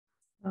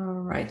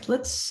right,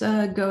 let's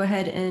go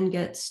ahead and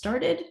get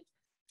started.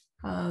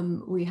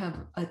 We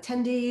have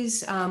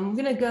attendees. I'm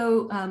going to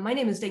go. My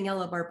name is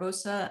Daniela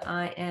Barbosa.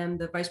 I am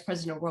the Vice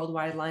President of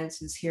Worldwide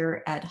Alliances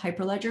here at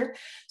Hyperledger.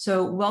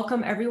 So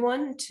welcome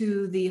everyone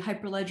to the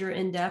Hyperledger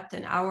In Depth,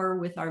 an hour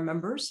with our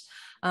members.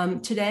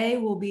 Today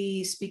we'll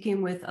be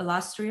speaking with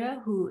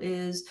Alastria, who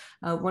is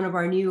one of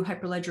our new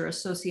Hyperledger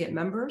associate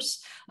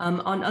members,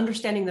 on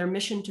understanding their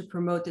mission to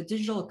promote the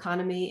digital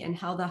economy and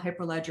how the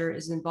Hyperledger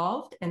is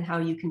involved and how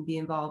you can be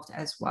involved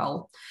as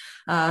well.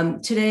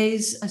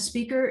 Today's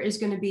speaker is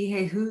going to be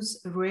Jesus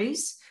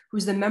Ruiz,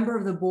 who's the member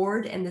of the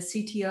board and the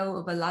CTO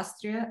of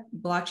Alastria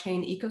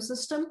blockchain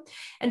ecosystem.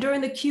 And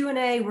during the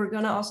Q&A, we're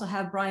going to also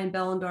have Brian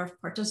Behlendorf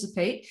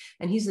participate,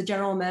 and he's the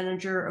general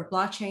manager of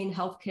blockchain,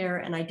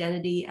 healthcare, and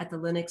identity at the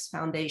Linux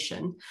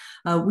Foundation.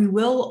 We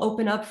will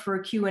open up for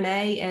a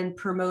Q&A and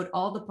promote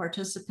all the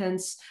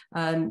participants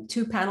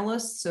to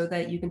panelists so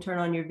that you can turn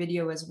on your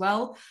video as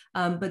well.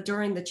 But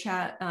during the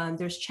chat,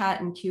 there's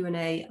chat and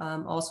Q&A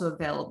also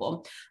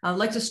available. I'd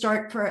like to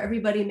start for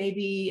everybody,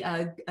 maybe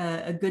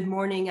a good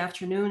morning,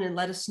 afternoon, and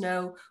let us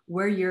know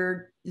where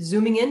you're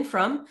zooming in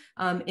from.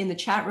 In the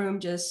chat room,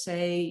 just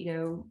say,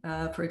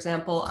 for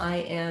example, I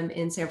am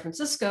in San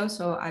Francisco,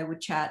 so I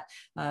would chat,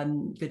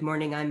 good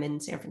morning, I'm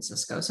in San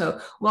Francisco. So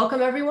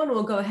welcome everyone,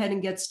 we'll go ahead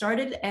and get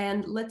started,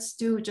 and let's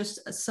do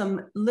just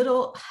some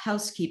little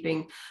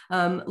housekeeping.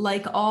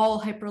 Like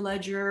all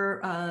Hyperledger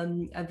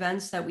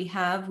events that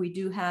we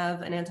do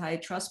have an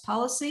antitrust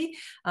policy.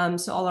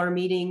 So all our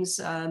meetings,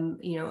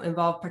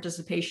 involve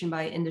participation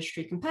by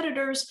industry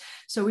competitors.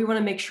 So we want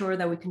to make sure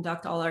that we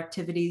conduct all our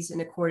activities in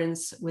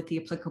accordance with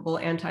the applicable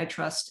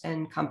antitrust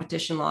and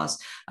competition laws.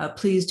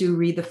 Please do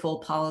read the full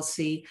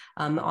policy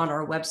on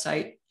our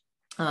website.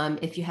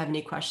 If you have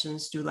any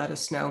questions, do let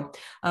us know.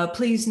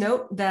 Please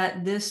note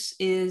that this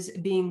is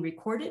being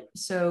recorded.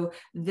 So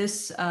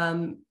this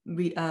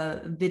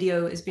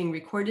video is being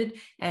recorded,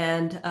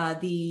 and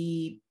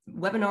the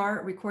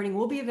webinar recording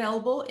will be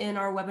available in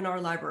our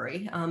webinar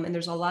library. And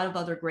there's a lot of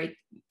other great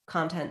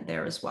content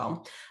there as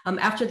well.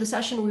 After the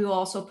session, we will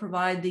also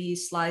provide the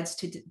slides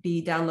to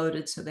be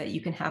downloaded so that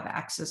you can have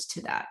access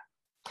to that.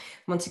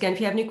 Once again, if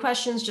you have any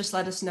questions, just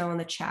let us know in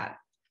the chat.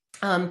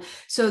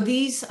 So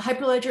these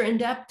Hyperledger In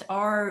Depth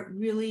are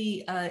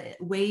really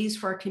ways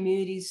for our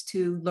communities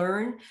to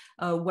learn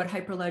what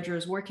Hyperledger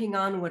is working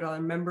on, what our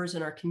members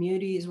in our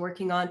community is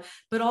working on,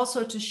 but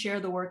also to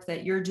share the work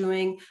that you're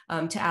doing,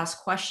 to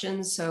ask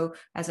questions. So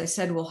as I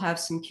said, we'll have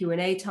some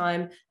Q&A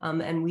time,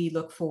 and we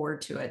look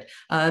forward to it.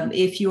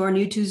 If you are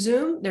new to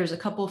Zoom, there's a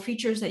couple of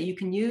features that you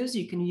can use.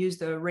 You can use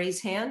the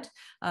raise hand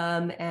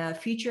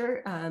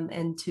feature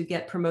and to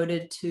get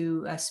promoted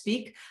to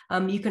speak.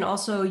 You can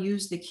also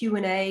use the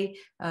Q&A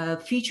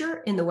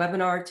feature in the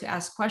webinar to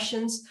ask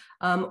questions,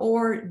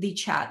 or the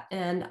chat.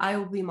 And I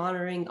will be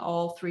monitoring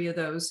all three of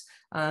those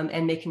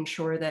and making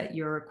sure that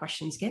your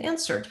questions get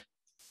answered.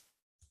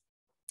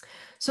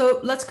 So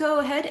let's go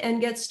ahead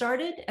and get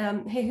started.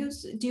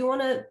 Jesus, do you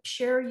want to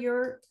share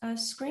your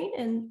screen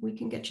and we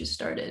can get you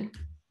started?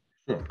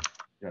 Sure,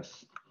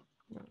 yes.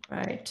 All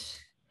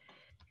right,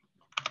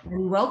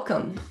 and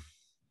welcome.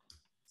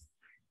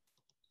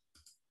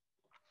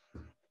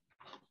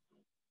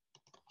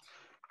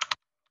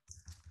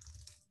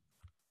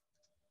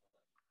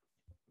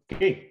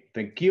 Okay,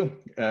 thank you.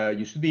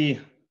 You should be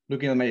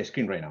looking at my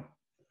screen right now,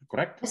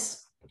 correct?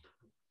 Yes.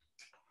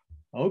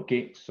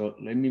 Okay, so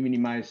let me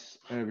minimize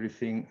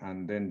everything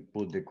and then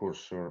put the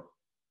cursor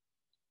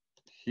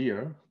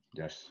here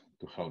just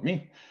to help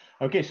me.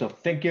 Okay, so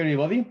thank you,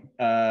 everybody.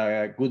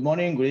 Good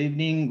morning, good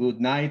evening,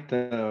 good night,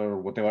 or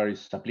whatever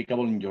is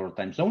applicable in your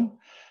time zone,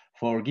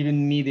 for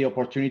giving me the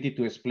opportunity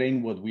to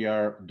explain what we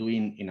are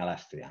doing in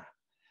Alastria.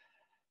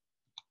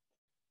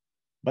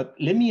 But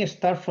let me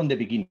start from the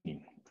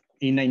beginning.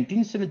 In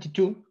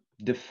 1972,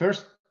 the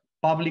first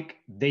public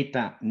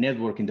data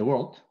network in the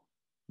world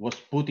was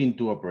put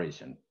into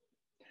operation.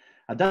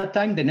 At that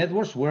time, the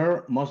networks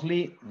were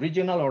mostly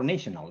regional or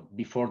national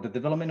before the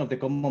development of the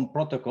common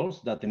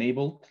protocols that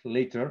enabled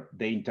later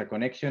the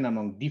interconnection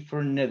among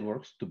different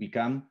networks to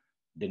become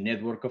the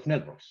network of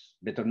networks,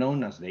 better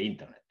known as the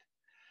internet.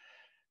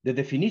 The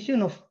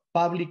definition of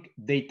public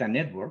data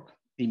network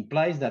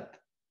implies that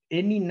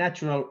any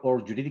natural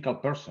or juridical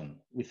person,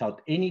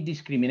 without any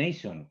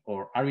discrimination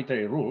or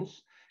arbitrary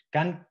rules,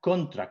 can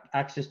contract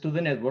access to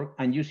the network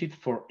and use it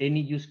for any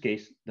use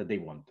case that they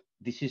want.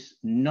 This is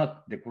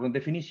not the current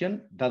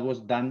definition that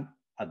was done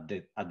at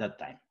that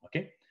time,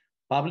 okay?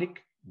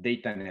 Public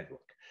data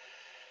network.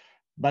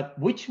 But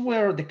which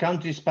were the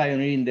countries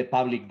pioneering the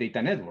public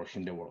data networks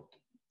in the world?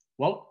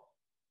 Well,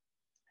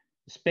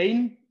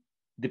 Spain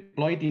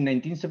deployed in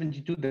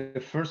 1972 the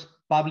first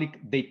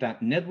public data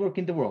network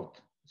in the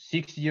world,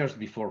 6 years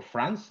before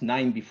France,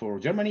 9 before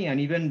Germany, and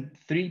even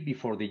 3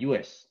 before the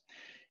US.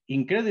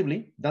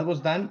 Incredibly, that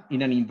was done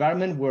in an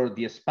environment where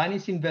the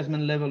Spanish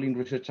investment level in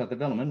research and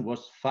development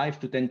was 5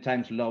 to 10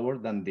 times lower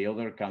than the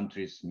other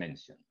countries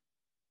mentioned.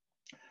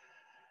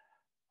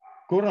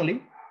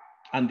 Currently,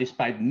 And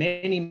despite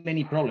many,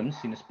 many problems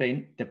in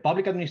Spain, the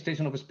public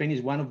administration of Spain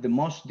is one of the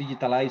most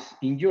digitalized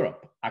in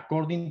Europe,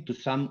 according to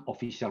some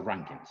official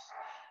rankings.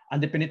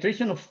 And the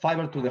penetration of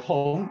fiber to the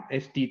home,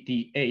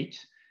 FTTH,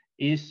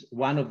 is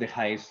one of the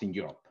highest in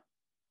Europe.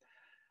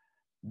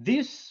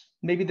 This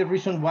may be the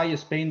reason why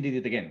Spain did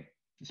it again.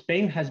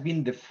 Spain has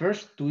been the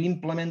first to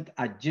implement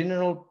a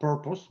general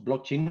purpose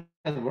blockchain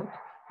network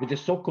with the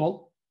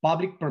so-called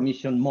public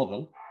permission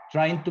model,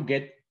 trying to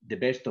get the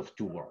best of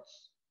two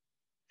worlds.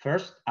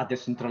 First, a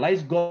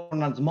decentralized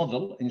governance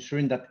model,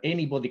 ensuring that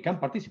anybody can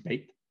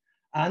participate.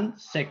 And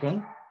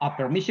second, a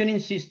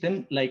permissioning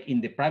system like in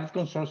the private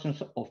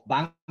consortiums of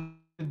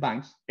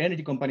banks,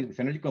 energy companies with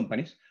energy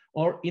companies,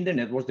 or in the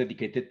networks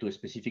dedicated to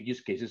specific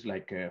use cases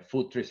like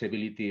food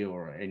traceability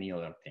or any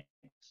other things.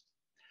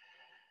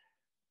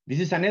 This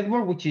is a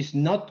network which is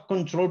not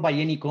controlled by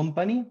any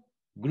company,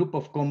 group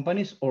of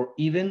companies, or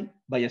even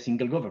by a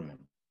single government.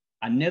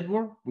 A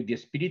network with the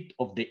spirit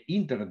of the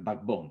internet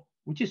backbone,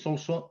 which is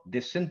also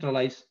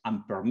decentralized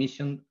and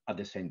permissioned at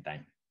the same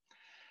time.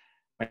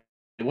 By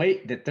the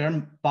way, the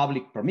term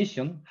public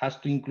permission has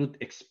to include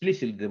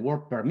explicitly the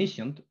word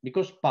permissioned,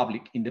 because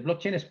public in the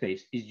blockchain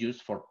space is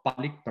used for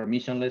public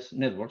permissionless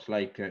networks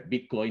like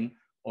Bitcoin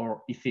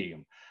or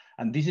Ethereum.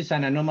 And this is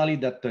an anomaly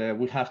that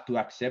we have to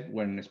accept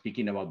when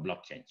speaking about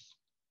blockchains.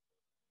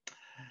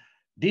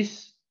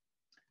 This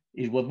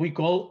is what we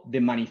call the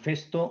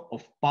manifesto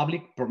of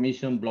public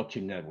permission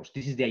blockchain networks.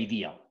 This is the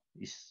ideal.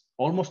 It's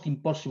almost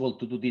impossible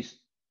to do this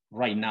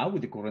right now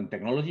with the current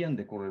technology and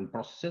the current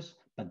processes,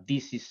 but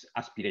this is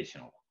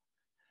aspirational.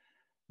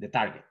 The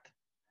target.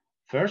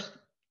 First,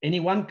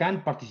 anyone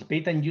can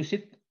participate and use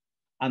it,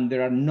 and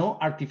there are no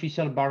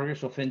artificial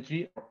barriers of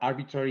entry or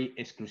arbitrary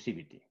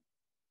exclusivity.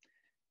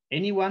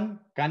 Anyone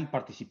can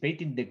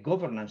participate in the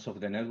governance of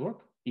the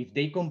network if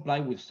they comply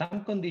with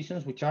some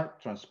conditions which are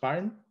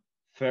transparent,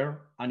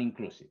 fair, and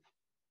inclusive.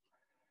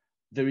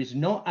 There is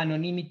no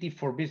anonymity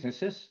for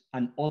businesses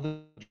and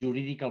other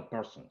juridical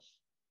persons.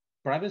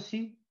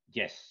 Privacy,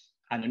 yes.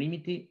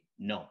 Anonymity,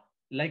 no.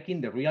 Like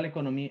in the real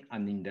economy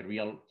and in the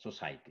real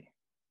society.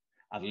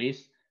 At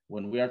least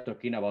when we are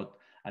talking about,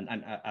 and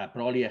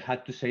probably I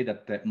had to say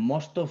that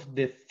most of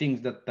the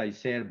things that I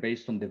say are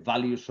based on the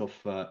values of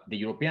the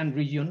European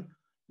region,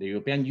 the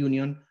European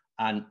Union,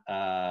 and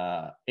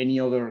any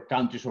other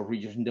countries or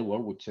regions in the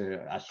world which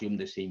assume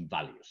the same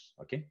values,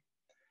 okay?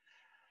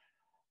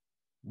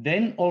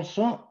 Then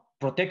also,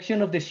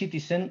 protection of the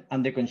citizen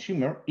and the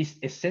consumer is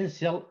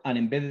essential and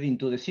embedded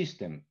into the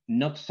system,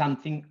 not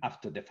something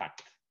after the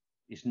fact.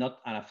 It's not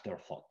an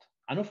afterthought.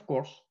 And of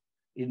course,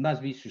 it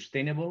must be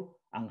sustainable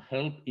and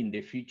help in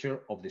the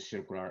future of the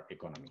circular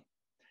economy.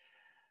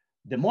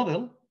 The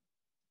model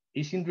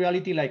is in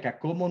reality like a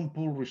common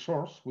pool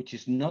resource, which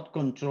is not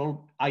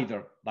controlled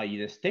either by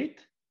the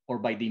state or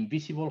by the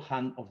invisible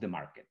hand of the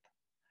market.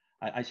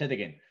 I said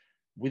again,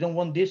 we don't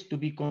want this to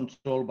be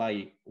controlled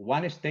by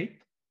one state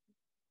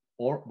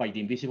or by the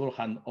invisible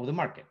hand of the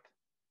market.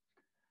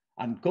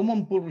 And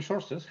common pool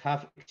resources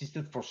have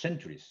existed for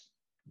centuries,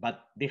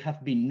 but they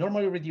have been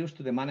normally reduced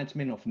to the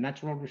management of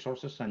natural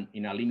resources and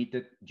in a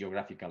limited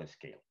geographical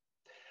scale.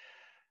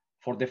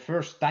 For the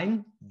first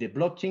time, the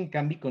blockchain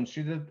can be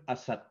considered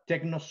as a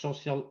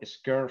techno-social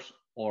scarce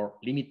or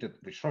limited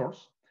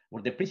resource,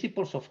 where the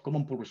principles of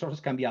common pool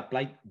resources can be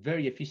applied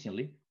very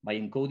efficiently by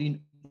encoding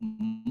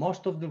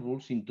most of the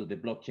rules into the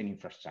blockchain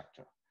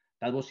infrastructure.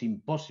 That was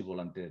impossible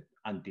until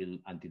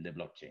the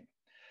blockchain.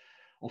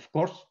 Of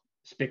course,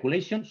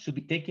 speculation should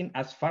be taken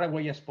as far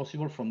away as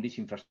possible from this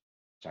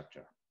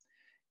infrastructure.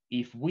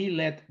 If we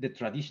let the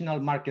traditional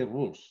market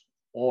rules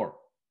or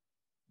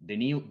the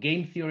new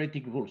game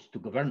theoretic rules to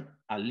govern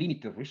a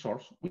limited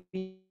resource,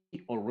 we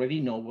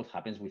already know what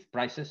happens with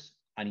prices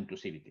and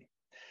inclusivity.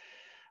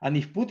 And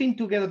if putting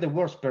together the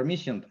words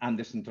permissioned and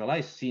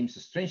decentralized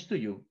seems strange to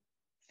you,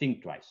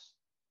 think twice.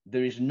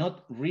 There is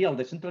not real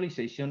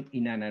decentralization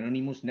in an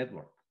anonymous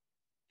network.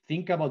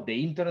 Think about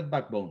the internet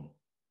backbone,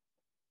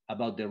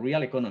 about the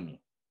real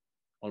economy,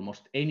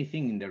 almost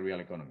anything in the real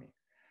economy,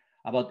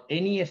 about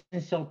any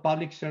essential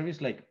public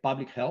service like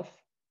public health,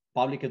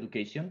 public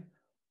education,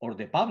 or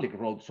the public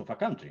roads of a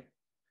country.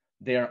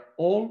 They are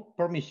all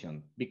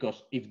permissioned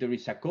because if there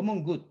is a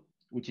common good,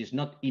 which is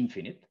not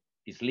infinite,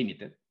 it's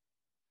limited,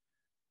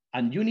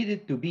 and you need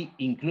it to be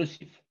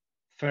inclusive,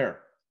 fair,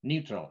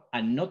 neutral,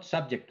 and not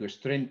subject to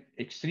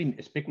extreme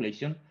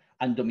speculation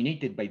and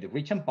dominated by the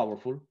rich and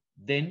powerful,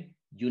 then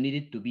you need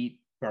it to be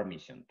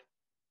permissioned.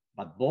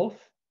 But both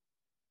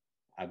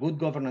a good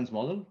governance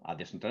model, a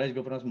decentralized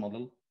governance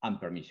model, and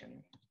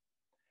permissioning.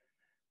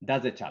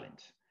 That's the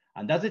challenge.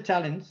 And that's the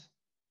challenge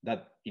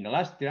that in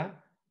Alastria,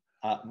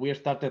 we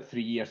started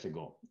 3 years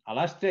ago.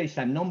 Alastria is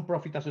a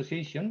non-profit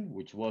association,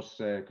 which was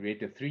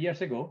created 3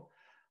 years ago.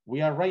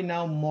 We are right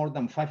now more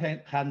than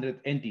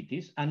 500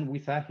 entities and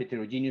with a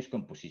heterogeneous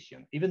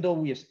composition. Even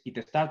though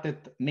it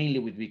started mainly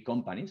with big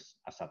companies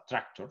as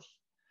attractors,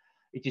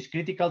 it is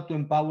critical to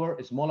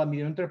empower small and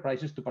medium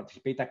enterprises to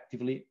participate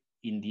actively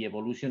in the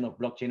evolution of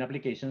blockchain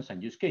applications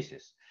and use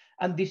cases.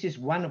 And this is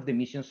one of the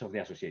missions of the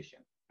association.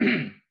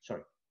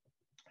 Sorry.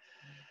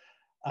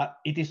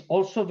 It is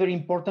also very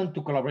important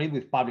to collaborate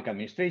with public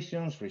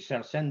administrations,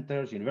 research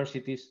centers,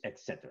 universities,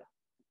 etc.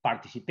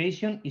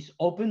 Participation is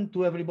open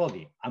to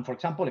everybody. And for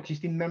example,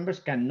 existing members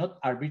cannot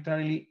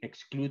arbitrarily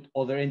exclude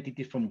other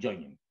entities from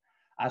joining,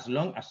 as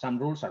long as some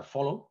rules are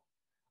followed,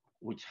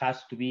 which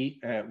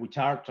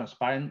are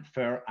transparent,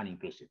 fair, and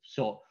inclusive.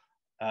 So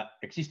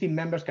existing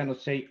members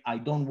cannot say, I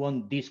don't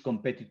want this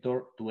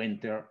competitor to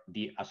enter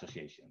the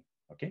association,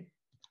 okay?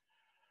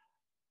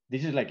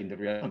 This is like in the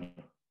real economy,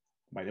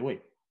 by the way.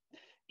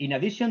 In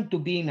addition to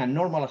being a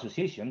normal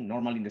association,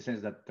 normal in the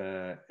sense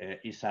that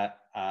is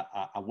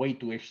a way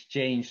to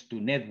exchange, to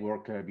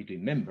network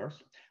between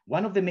members,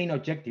 one of the main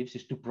objectives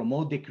is to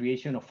promote the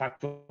creation of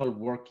actual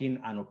working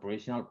and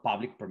operational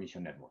public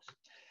permission networks.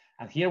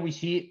 And here we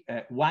see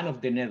one of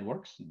the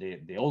networks,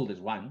 the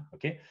oldest one,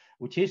 okay,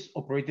 which is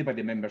operated by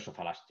the members of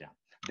Alastria.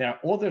 There are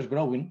others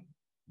growing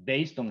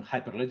based on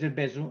Hyperledger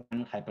Besu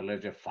and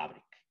Hyperledger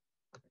Fabric,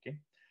 okay?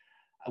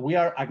 We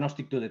are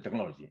agnostic to the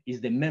technology. It's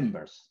the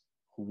members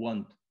who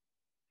want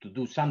to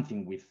do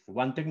something with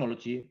one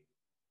technology,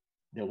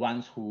 the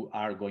ones who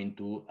are going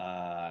to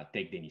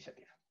take the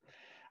initiative.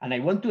 And I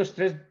want to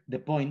stress the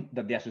point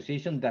that the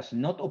association does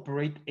not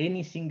operate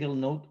any single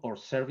node or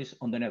service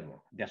on the network,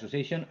 the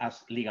association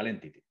as legal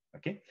entity,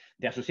 okay?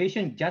 The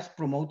association just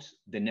promotes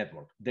the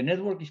network. The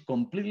network is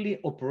completely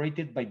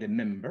operated by the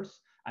members,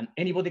 and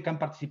anybody can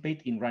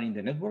participate in running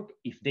the network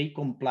if they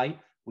comply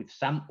with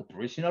some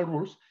operational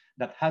rules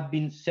that have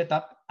been set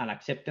up and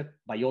accepted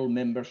by all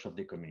members of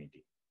the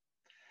community.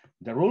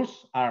 The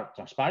rules are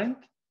transparent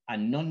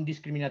and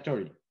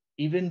non-discriminatory,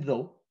 even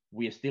though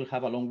we still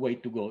have a long way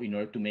to go in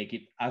order to make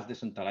it as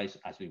decentralized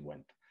as we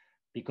want,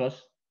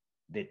 because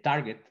the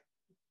target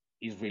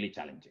is really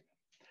challenging.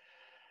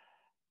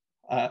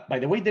 By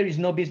the way, there is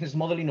no business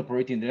model in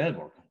operating the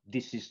network.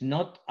 This is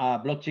not a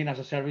blockchain as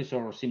a service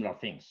or similar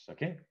things,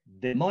 okay?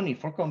 The money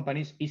for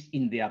companies is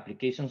in the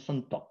applications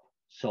on top.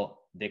 So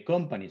the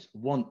companies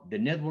want the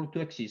network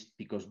to exist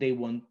because they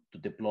want to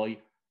deploy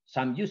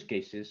some use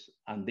cases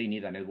and they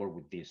need a network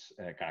with these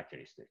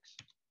characteristics.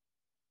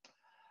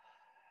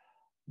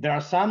 There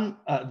are some,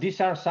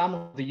 these are some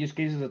of the use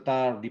cases that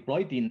are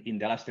deployed in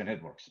the Alastria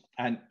networks.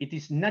 And it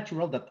is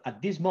natural that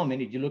at this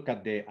moment, if you look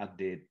at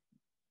the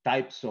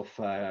types of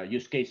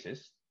use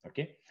cases,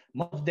 okay,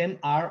 most of them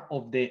are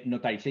of the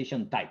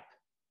notarization type.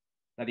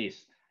 That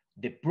is,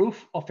 the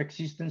proof of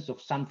existence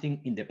of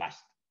something in the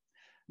past.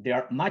 They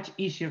are much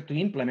easier to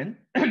implement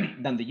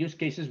than the use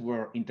cases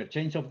where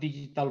interchange of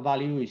digital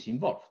value is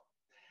involved.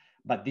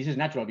 But this is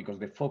natural because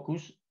the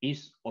focus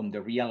is on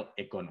the real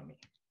economy.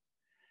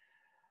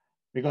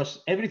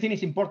 Because everything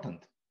is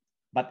important,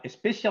 but a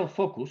special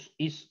focus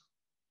is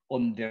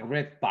on the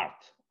red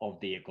part of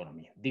the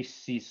economy.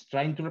 This is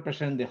trying to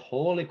represent the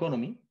whole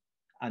economy,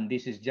 and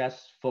this is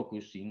just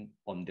focusing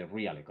on the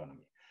real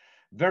economy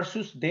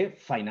versus the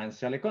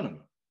financial economy.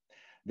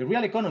 The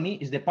real economy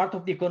is the part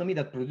of the economy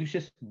that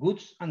produces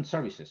goods and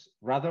services,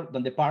 rather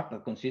than the part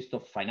that consists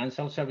of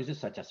financial services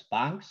such as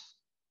banks,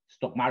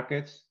 stock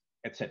markets,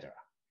 etc.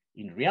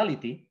 In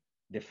reality,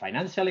 the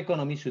financial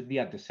economy should be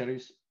at the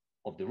service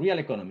of the real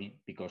economy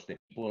because the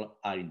people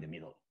are in the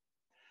middle.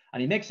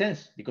 And it makes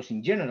sense because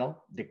in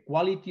general, the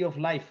quality of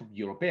life of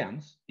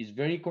Europeans is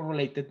very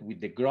correlated with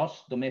the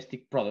gross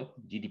domestic product,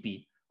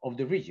 GDP, of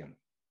the region,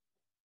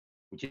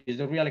 which is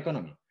the real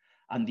economy,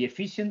 and the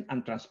efficient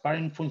and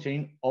transparent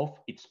functioning of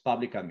its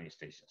public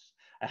administrations.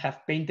 I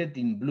have painted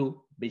in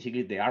blue,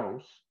 basically the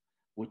arrows,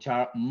 which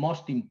are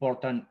most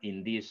important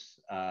in this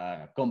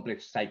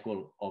complex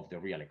cycle of the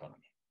real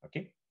economy,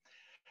 okay?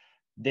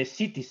 The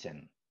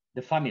citizen,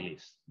 the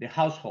families, the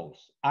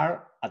households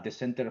are at the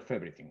center of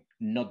everything,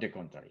 not the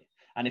contrary.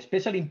 And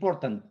especially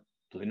important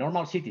to the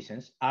normal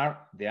citizens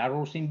are the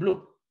arrows in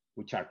blue,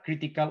 which are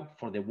critical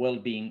for the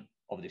well-being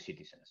of the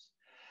citizens.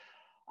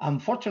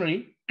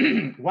 Unfortunately,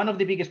 one of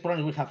the biggest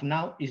problems we have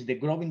now is the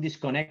growing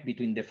disconnect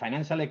between the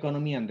financial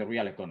economy and the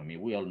real economy.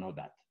 We all know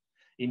that.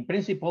 In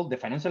principle, the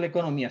financial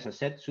economy, as I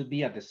said, should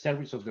be at the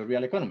service of the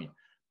real economy.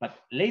 But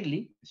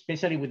lately,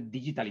 especially with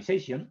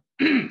digitalization,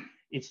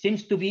 it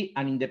seems to be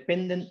an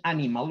independent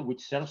animal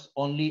which serves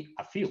only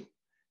a few,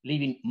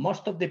 leaving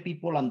most of the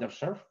people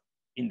underserved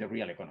in the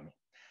real economy.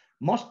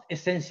 Most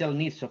essential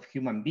needs of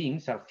human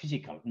beings are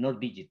physical, not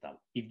digital.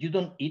 If you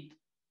don't eat,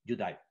 you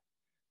die.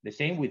 The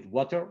same with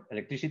water,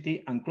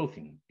 electricity, and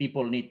clothing.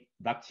 People need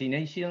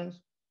vaccinations,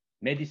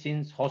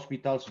 medicines,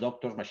 hospitals,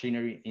 doctors,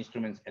 machinery,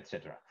 instruments,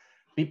 etc.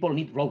 People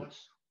need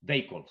roads,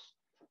 vehicles,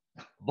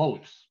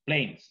 boats,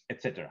 planes,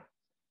 etc.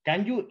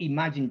 Can you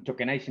imagine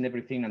tokenizing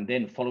everything and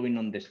then following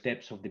on the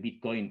steps of the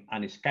Bitcoin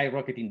and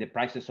skyrocketing the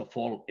prices of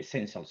all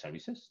essential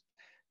services?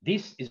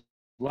 This is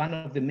one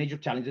of the major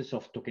challenges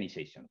of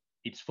tokenization.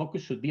 Its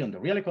focus should be on the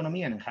real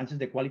economy and enhances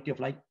the quality of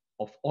life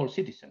of all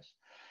citizens.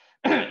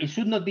 It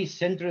should not be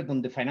centered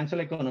on the financial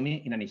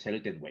economy in an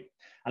isolated way.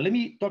 And let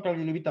me talk a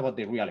little bit about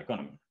the real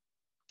economy.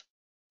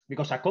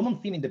 Because a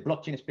common theme in the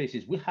blockchain space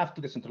is we have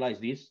to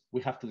decentralize this,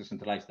 we have to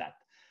decentralize that.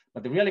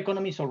 But the real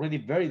economy is already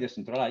very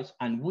decentralized,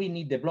 and we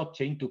need the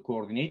blockchain to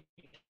coordinate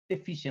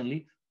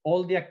efficiently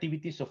all the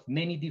activities of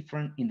many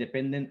different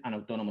independent and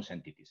autonomous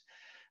entities.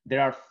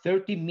 There are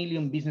 30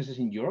 million businesses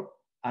in Europe,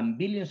 and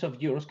billions of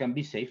euros can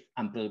be saved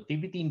and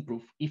productivity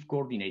improved if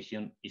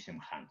coordination is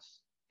enhanced.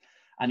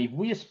 And if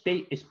we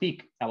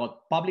speak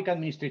about public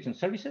administration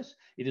services,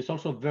 it is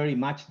also very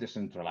much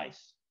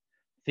decentralized.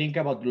 Think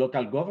about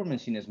local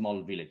governments in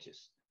small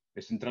villages.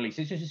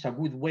 Decentralization is a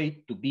good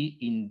way to be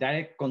in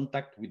direct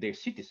contact with the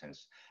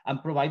citizens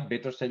and provide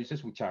better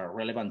services which are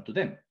relevant to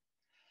them.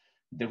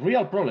 The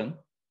real problem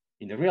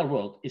in the real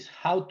world is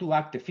how to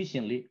act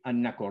efficiently and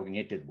in a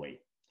coordinated way.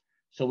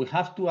 So we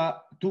have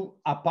two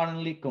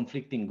apparently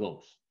conflicting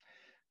goals.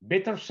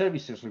 Better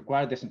services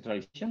require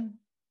decentralization,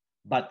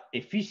 but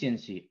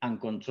efficiency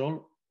and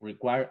control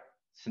require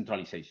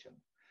centralization.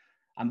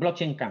 And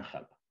blockchain can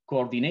help.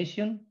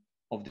 Coordination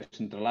of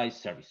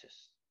decentralized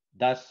services.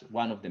 That's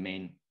one of the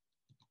main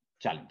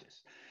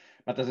challenges.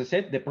 But as I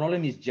said, the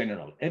problem is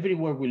general.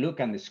 Everywhere we look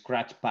and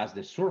scratch past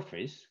the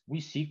surface, we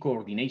see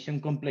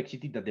coordination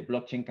complexity that the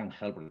blockchain can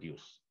help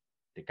reduce.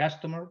 The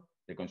customer,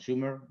 the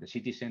consumer, the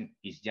citizen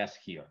is just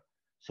here.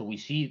 So we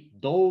see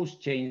those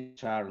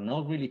chains are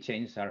not really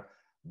chains, are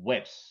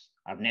webs,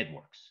 are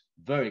networks,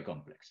 very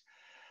complex.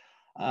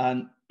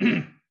 And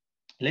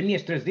let me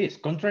stress this,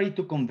 contrary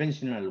to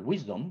conventional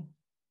wisdom,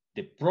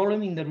 the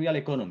problem in the real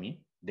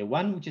economy, the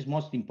one which is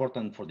most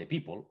important for the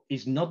people,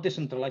 is not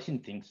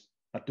decentralizing things,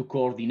 but to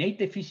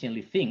coordinate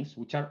efficiently things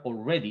which are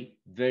already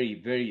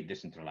very, very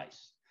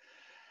decentralized.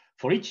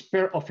 For each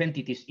pair of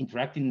entities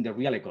interacting in the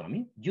real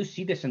economy, you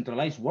see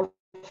decentralized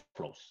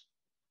workflows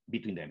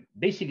between them,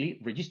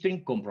 basically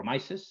registering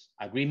compromises,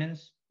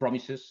 agreements,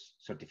 promises,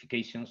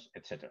 certifications,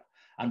 etc.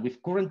 And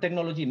with current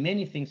technology,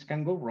 many things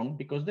can go wrong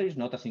because there is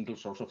not a single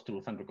source of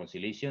truth and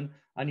reconciliation,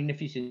 and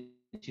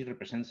inefficiency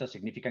represents a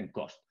significant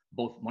cost,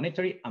 both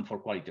monetary and for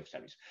quality of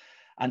service.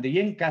 And the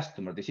end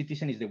customer, the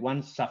citizen, is the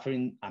one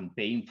suffering and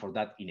paying for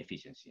that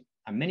inefficiency.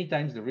 And many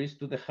times the risk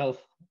to the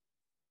health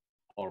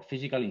or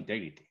physical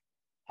integrity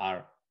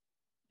are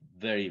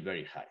very,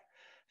 very high.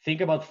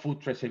 Think about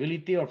food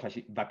traceability or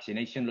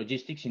vaccination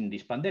logistics in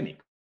this pandemic,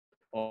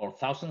 or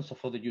thousands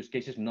of other use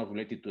cases not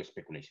related to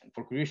speculation.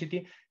 For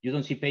curiosity, you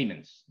don't see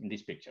payments in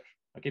this picture,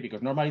 okay?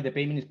 Because normally the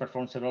payment is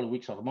performed several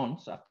weeks or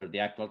months after the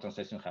actual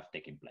transactions have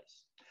taken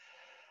place.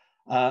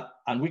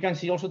 And we can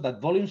see also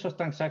that volumes of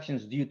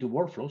transactions due to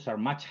workflows are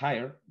much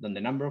higher than the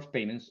number of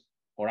payments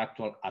or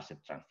actual asset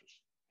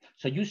transfers.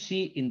 So you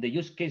see in the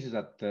use cases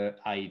that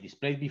I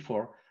displayed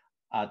before,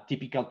 a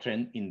typical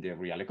trend in the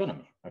real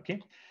economy,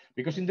 okay?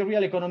 Because in the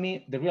real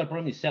economy, the real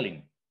problem is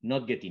selling,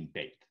 not getting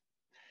paid.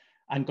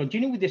 And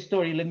continuing with the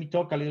story, let me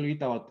talk a little bit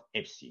about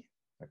EBSI,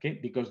 okay?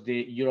 Because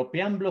the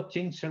European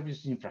Blockchain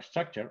Services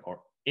Infrastructure,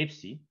 or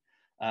EBSI,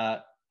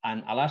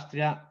 and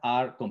Alastria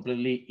are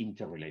completely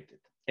interrelated.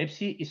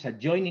 EBSI is a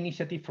joint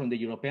initiative from the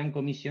European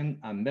Commission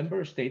and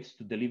member states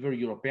to deliver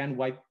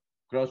European-wide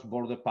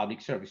cross-border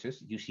public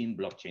services using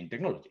blockchain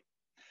technology.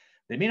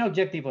 The main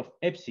objective of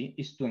EBSI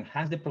is to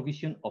enhance the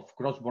provision of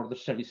cross-border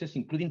services,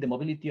 including the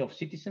mobility of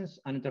citizens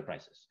and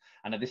enterprises.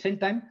 And at the same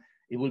time,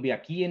 it will be a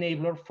key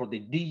enabler for the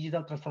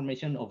digital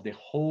transformation of the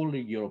whole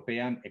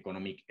European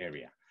economic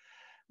area.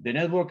 The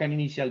network and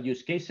initial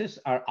use cases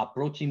are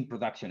approaching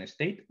production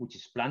state, which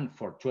is planned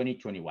for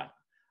 2021.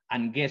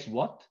 And guess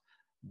what?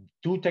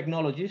 Two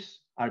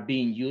technologies are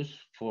being used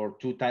for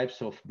two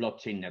types of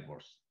blockchain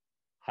networks,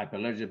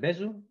 Hyperledger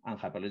Besu and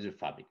Hyperledger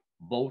Fabric,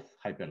 both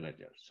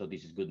Hyperledgers. So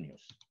this is good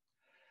news.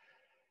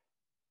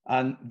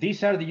 And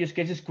these are the use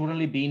cases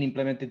currently being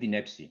implemented in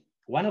EBSI.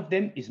 One of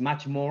them is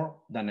much more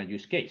than a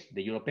use case.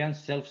 The European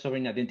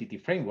Self-Sovereign Identity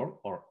Framework,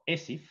 or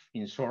ESIF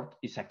in short,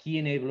 is a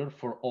key enabler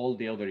for all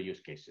the other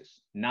use cases,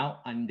 now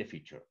and in the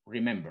future.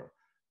 Remember,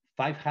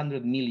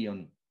 500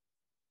 million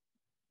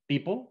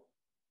people,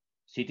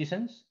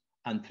 citizens,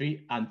 and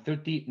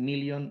 30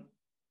 million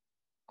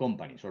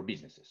companies or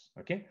businesses,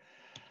 okay?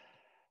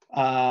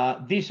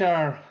 These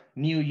are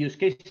new use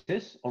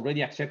cases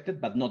already accepted,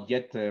 but not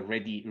yet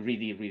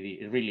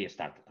really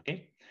started,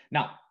 okay?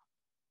 Now,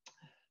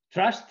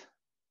 trust,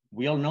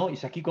 we all know,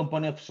 is a key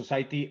component of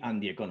society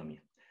and the economy.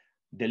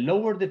 The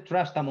lower the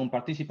trust among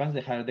participants,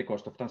 the higher the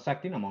cost of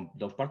transacting among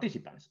those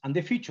participants. And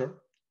the future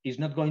is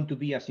not going to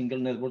be a single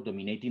network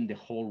dominating the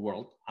whole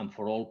world and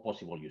for all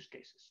possible use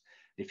cases.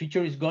 The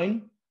future is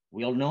going,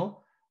 we all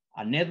know,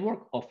 a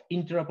network of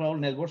interoperable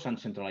networks and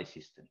centralized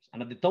systems.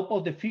 And at the top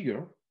of the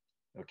figure,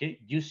 okay,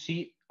 you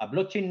see a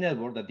blockchain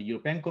network that the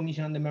European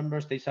Commission and the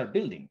member states are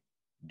building,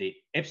 the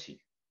EBSI,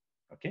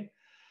 okay,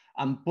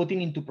 and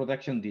putting into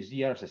production this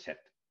year, as I said.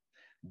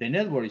 The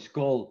network is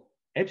called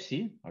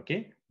EBSI,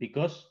 okay,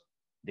 because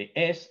the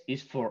S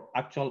is for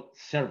actual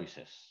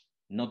services,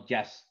 not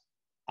just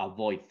a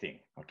void thing,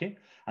 okay?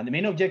 And the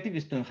main objective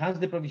is to enhance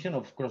the provision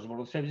of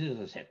cross-border services,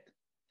 as I said.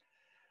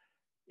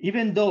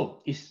 Even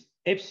though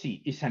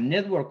EBSI is a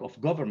network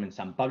of governments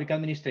and public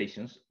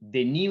administrations,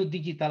 the new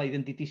digital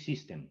identity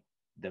system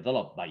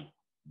developed by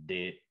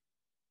the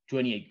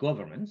 28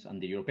 governments and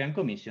the European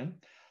Commission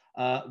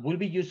will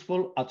be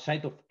useful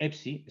outside of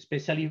EBSI,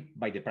 especially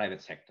by the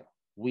private sector.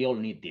 We all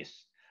need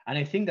this. And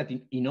I think that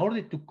in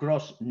order to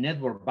cross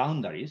network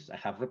boundaries, I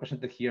have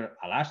represented here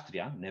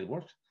Alastria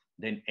networks,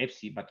 then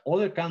EPSI, but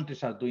other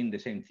countries are doing the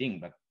same thing,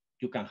 but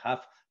you can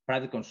have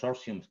private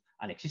consortiums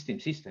and existing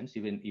systems,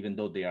 even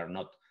though they are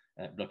not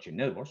blockchain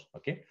networks,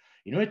 okay?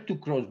 In order to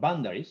cross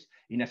boundaries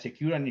in a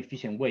secure and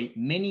efficient way,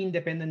 many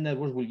independent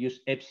networks will use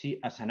EPSI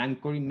as an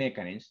anchoring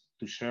mechanism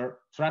to share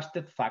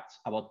trusted facts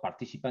about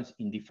participants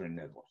in different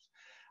networks.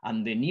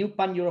 And the new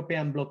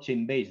pan-European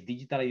blockchain-based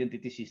digital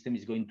identity system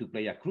is going to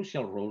play a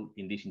crucial role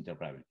in this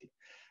interoperability.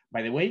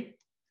 By the way,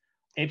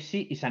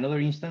 EPSI is another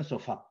instance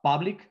of a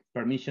public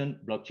permission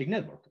blockchain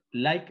network,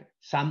 like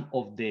some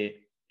of the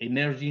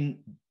emerging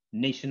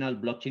national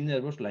blockchain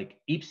networks like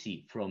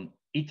IPSI from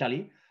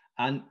Italy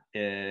and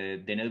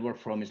the network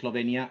from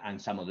Slovenia and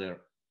some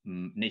other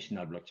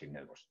national blockchain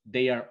networks.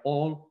 They are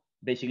all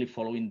basically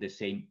following the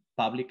same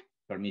public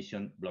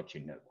permission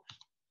blockchain networks.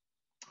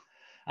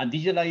 And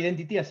digital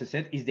identity, as I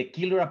said, is the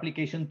killer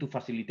application to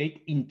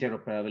facilitate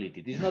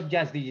interoperability. This is not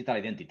just digital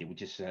identity,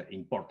 which is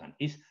important.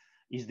 It's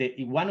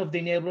one of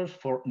the enablers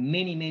for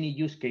many, many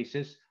use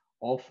cases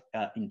of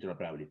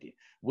interoperability.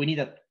 We need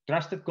a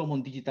trusted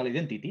common digital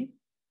identity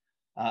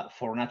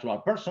for natural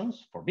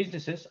persons, for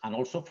businesses, and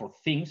also for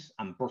things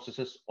and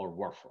processes or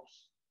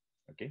workflows,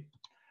 okay?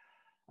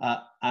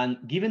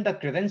 And given that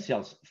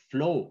credentials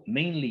flow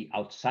mainly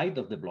outside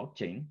of the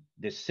blockchain,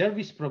 the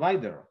service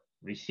provider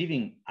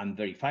receiving and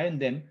verifying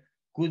them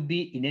could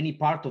be in any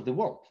part of the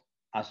world,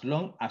 as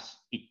long as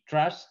it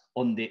trusts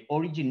on the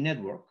origin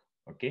network,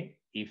 okay?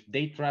 If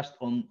they trust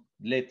on,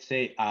 let's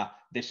say, a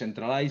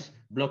decentralized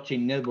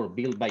blockchain network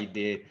built by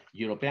the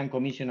European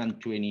Commission and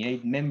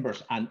 28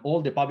 members and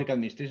all the public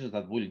administrations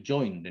that will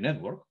join the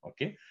network,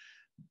 okay?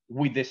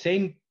 With the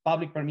same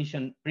public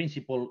permission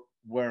principle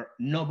where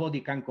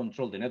nobody can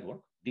control the network,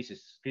 this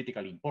is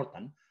critically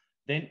important,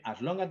 then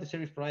as long as the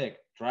service provider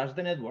trusts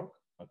the network,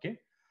 okay,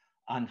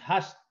 and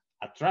has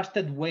a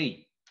trusted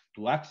way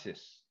to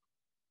access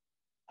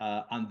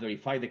and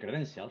verify the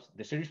credentials,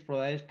 the service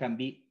providers can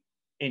be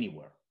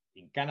anywhere,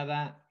 in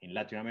Canada, in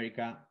Latin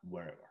America,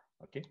 wherever,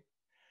 okay?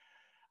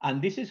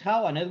 And this is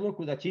how a network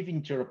could achieve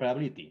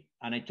interoperability.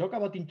 And I talk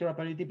about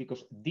interoperability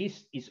because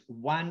this is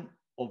one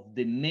of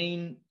the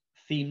main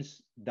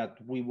themes that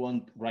we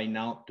want right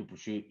now to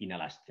pursue in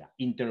Alastria.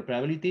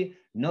 Interoperability,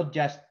 not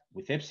just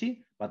with EPSI,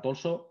 but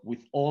also with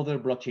other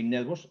blockchain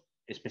networks,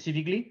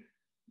 specifically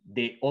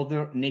the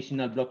other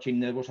national blockchain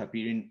networks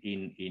appearing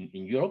in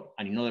Europe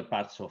and in other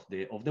parts of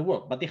the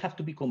world, but they have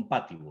to be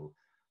compatible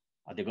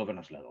at the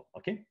governance level,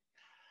 okay?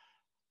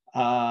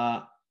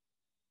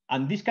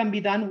 And this can be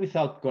done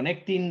without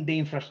connecting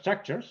the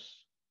infrastructures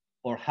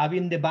or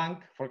having the bank,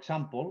 for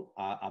example,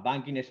 a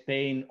bank in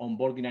Spain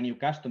onboarding a new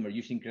customer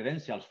using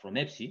credentials from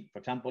EPSI. For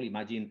example,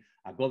 imagine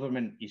a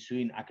government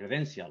issuing a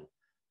credential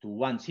to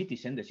one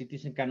citizen. The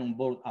citizen can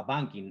onboard a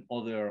bank in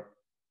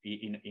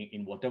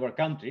whatever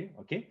country,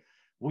 okay?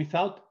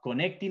 Without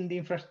connecting the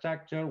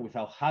infrastructure,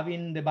 without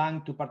having the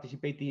bank to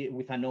participate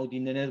with a node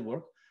in the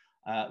network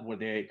where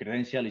the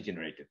credential is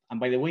generated. And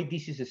by the way,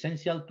 this is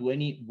essential to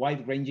any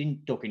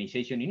wide-ranging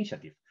tokenization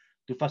initiative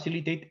to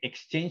facilitate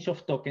exchange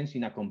of tokens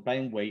in a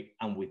compliant way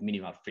and with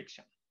minimal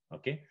friction,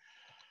 okay?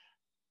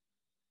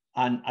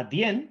 And at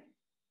the end,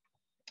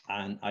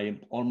 and I am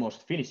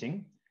almost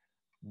finishing,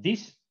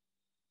 this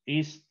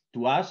is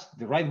to us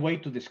the right way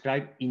to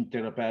describe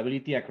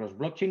interoperability across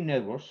blockchain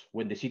networks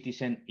when the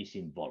citizen is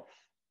involved.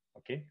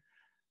 Okay.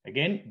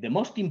 Again, the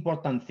most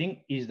important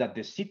thing is that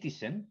the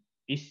citizen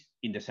is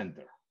in the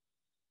center,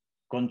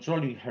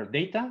 controlling her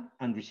data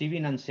and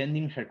receiving and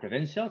sending her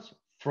credentials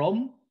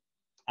from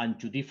and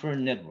to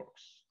different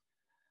networks.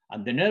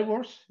 And the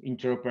networks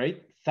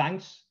interoperate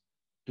thanks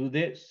to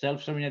the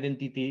self-serving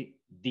identity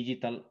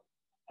digital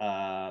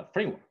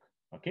framework.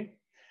 Okay.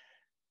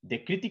 The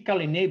critical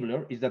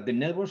enabler is that the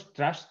networks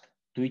trust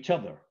to each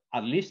other,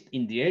 at least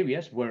in the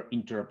areas where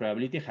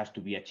interoperability has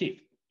to be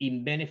achieved,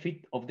 in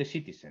benefit of the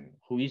citizen,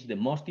 who is the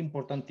most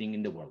important thing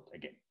in the world,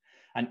 again.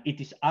 And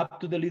it is up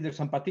to the leaders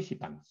and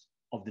participants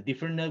of the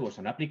different networks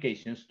and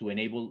applications to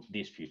enable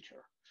this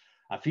future.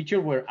 A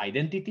future where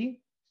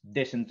identity,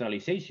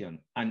 decentralization,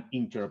 and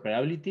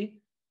interoperability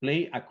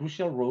play a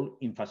crucial role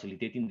in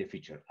facilitating the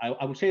future.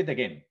 I will say it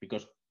again,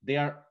 because they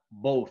are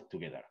both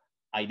together.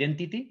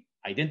 Identity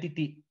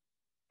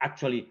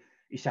actually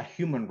is a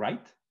human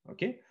right,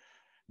 okay?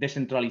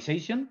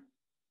 Decentralization,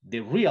 the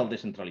real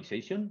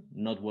decentralization,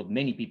 not what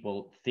many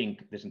people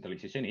think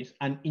decentralization is,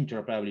 and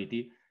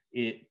interoperability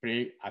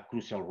play a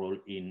crucial role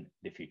in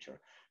the future.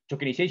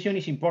 Tokenization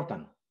is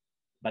important,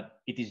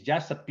 but it is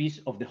just a piece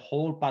of the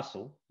whole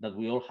puzzle that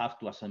we all have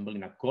to assemble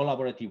in a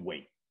collaborative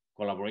way.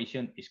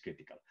 Collaboration is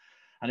critical.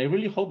 And I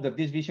really hope that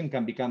this vision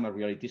can become a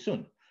reality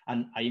soon.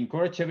 And I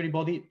encourage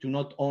everybody to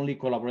not only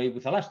collaborate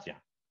with Alastria,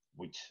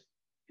 which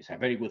is a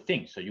very good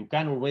thing. So you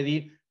can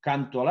already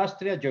come to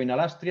Alastria, join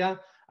Alastria,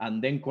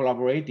 and then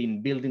collaborate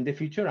in building the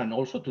future and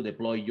also to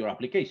deploy your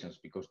applications,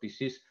 because this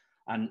is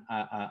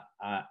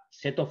a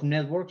set of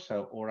networks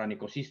or an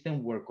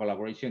ecosystem where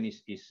collaboration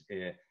is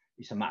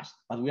a must.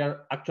 But we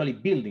are actually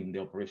building the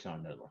operational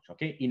networks,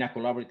 okay, in a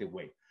collaborative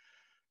way.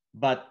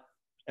 but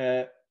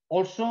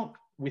also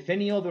with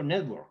any other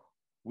network,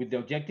 with the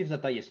objectives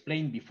that I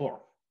explained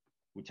before,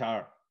 which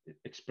are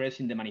expressed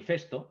in the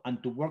manifesto,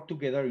 and to work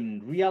together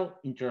in real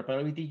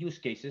interoperability use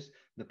cases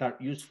that are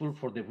useful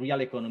for the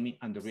real economy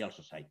and the real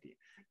society.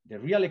 The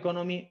real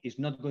economy is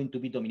not going to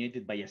be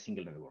dominated by a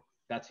single network.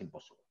 That's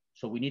impossible.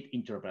 So we need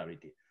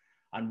interoperability.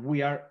 And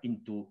we are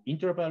into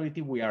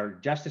interoperability. We are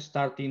just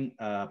starting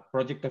a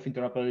project of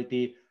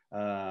interoperability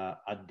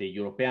at the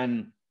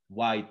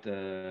European-wide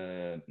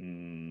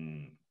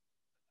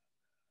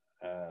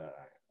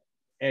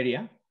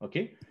area,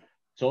 okay?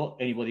 So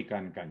anybody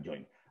can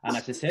join. And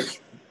as I said,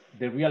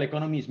 the real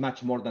economy is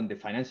much more than the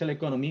financial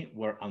economy,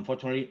 where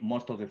unfortunately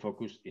most of the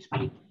focus is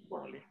put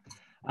poorly.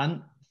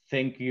 And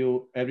thank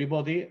you,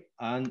 everybody.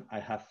 And I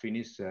have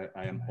finished.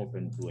 I am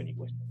open to any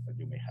questions that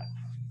you may have.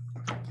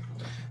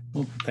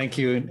 Well, thank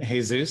you,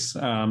 Jesus.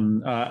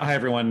 Hi,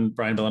 everyone.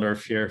 Brian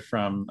Behlendorf here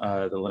from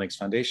the Linux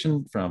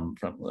Foundation, from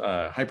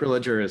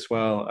Hyperledger as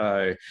well.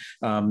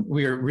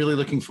 We are really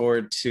looking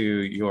forward to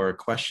your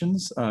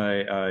questions.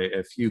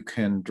 If you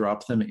can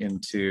drop them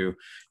into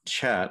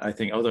chat, I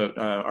think, although,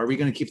 are we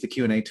going to keep the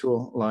Q&A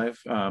tool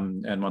live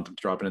and want them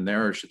to drop it in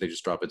there, or should they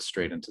just drop it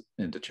straight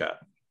into chat?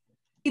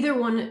 Either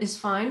one is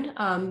fine.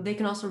 They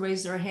can also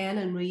raise their hand,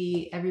 and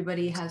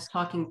everybody has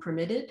talking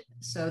permitted,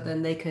 so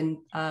then they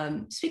can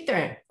speak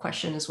their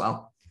question as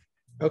well.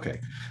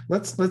 Okay,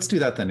 let's do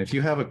that then. If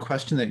you have a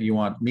question that you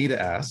want me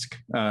to ask,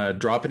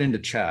 drop it into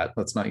chat.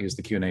 Let's not use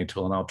the Q&A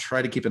tool, and I'll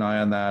try to keep an eye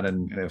on that.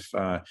 And if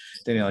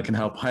Daniela can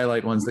help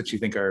highlight ones that you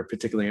think are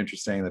particularly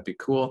interesting, that'd be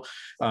cool.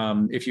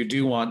 If you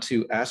do want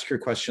to ask your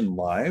question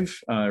live,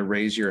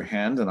 raise your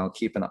hand, and I'll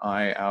keep an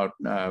eye out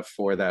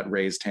for that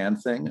raised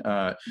hand thing.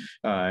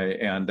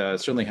 And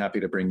certainly happy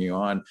to bring you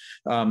on.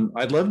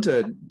 I'd love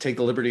to take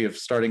the liberty of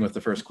starting with the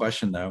first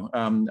question, though.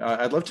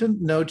 I'd love to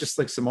know just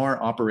like some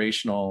more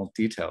operational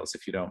details,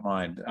 if you don't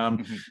mind.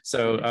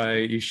 So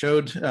you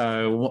showed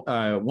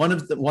one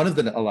of the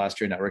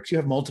Alastria networks. You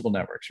have multiple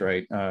networks,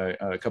 right?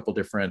 A couple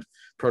different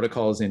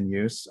protocols in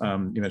use.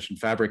 You mentioned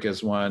Fabric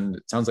as one.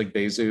 It sounds like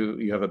Besu.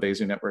 You have a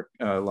Besu network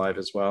live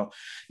as well.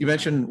 You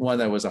mentioned one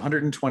that was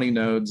 120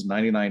 nodes,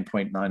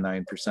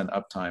 99.99%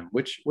 uptime.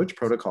 Which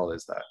protocol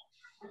is that?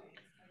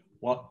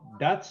 Well,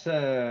 that's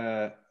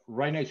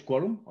right now it's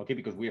Quorum, okay,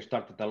 because we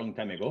started a long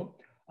time ago.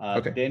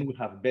 Okay. Then we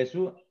have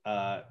Besu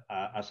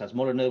as a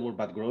smaller network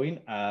but growing.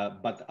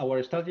 But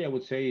our strategy, I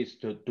would say, is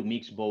to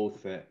mix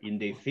both. In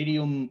the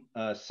Ethereum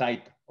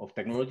side of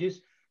technologies,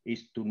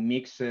 is to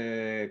mix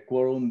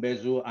Quorum,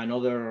 Besu, and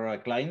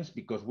other clients,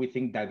 because we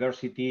think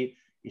diversity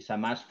is a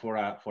must for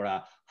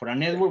a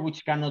network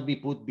which cannot be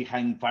put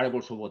behind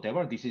variables or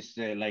whatever. This is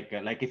like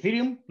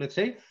Ethereum, let's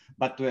say,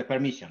 but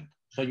permissioned.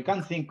 So you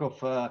can think of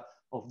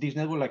this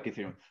network like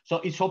Ethereum.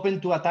 So it's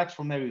open to attacks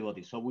from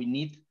everybody. So we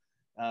need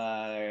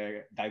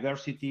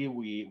diversity,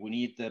 we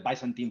need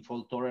Byzantine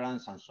fault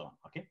tolerance, and so on,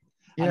 okay?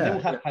 Yeah. And then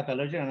we have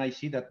Hyperledger, and I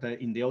see that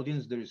in the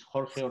audience there is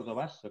Jorge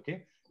Ordovas,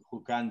 okay,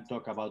 who can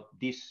talk about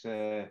this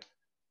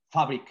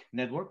Fabric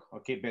network,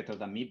 okay, better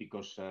than me,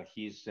 because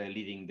he's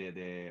leading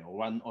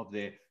one of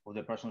the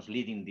persons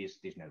leading this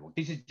network.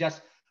 This is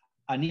just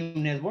a new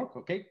network,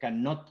 okay,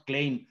 cannot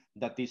claim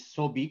that it's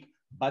so big,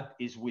 but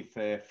is with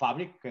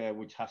Fabric,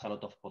 which has a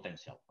lot of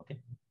potential, okay?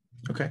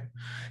 Okay.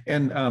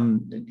 And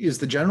is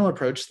the general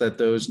approach that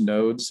those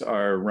nodes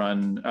are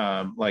run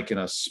like in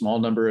a small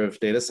number of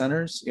data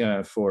centers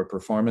for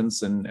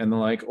performance and the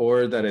like,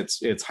 or that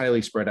it's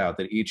highly spread out,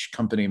 that each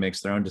company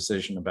makes their own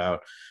decision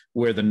about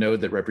where the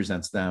node that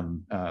represents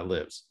them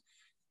lives?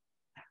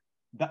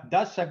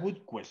 That's a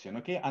good question,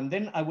 okay? And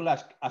then I will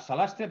ask, as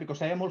Alastria,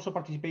 because I am also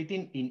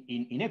participating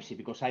in EPSI,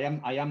 because I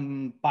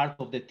am part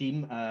of the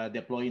team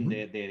deploying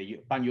the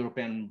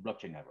pan-European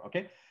blockchain network,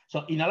 okay?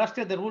 So in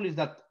Alastria, the rule is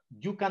that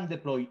you can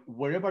deploy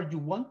wherever you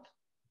want,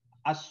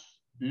 as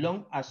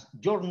long as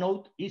your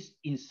node is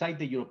inside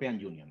the European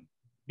Union,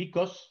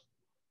 because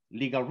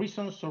legal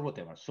reasons or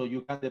whatever. So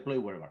you can deploy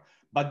wherever.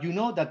 But you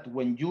know that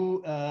when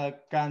you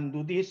can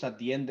do this, at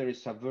the end, there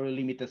is a very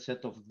limited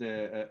set of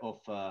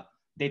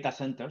data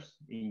centers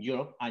in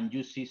Europe, and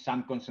you see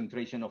some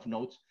concentration of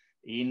nodes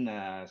in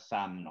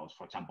some nodes,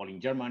 for example, in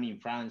Germany, in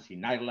France,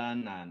 in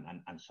Ireland,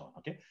 and so on,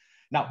 okay?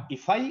 Now,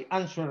 if I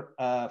answer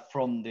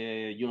from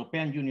the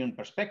European Union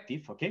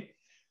perspective, okay,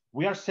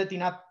 we are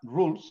setting up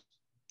rules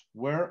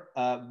where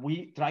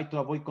we try to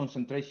avoid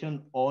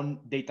concentration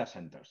on data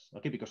centers,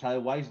 okay, because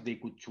otherwise they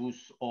could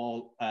choose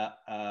all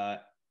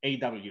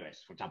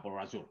AWS, for example, or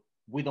Azure.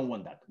 We don't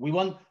want that. We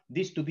want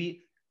this to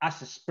be as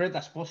spread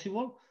as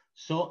possible,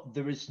 so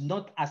there is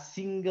not a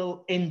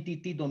single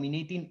entity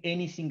dominating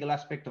any single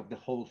aspect of the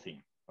whole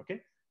thing,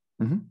 okay?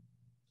 Mm-hmm.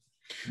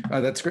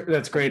 That's great.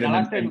 That's great.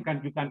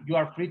 And you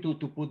are free to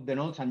put the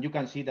nodes, and you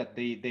can see that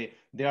they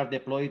are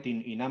deployed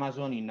in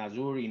Amazon, in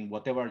Azure, in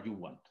whatever you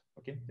want.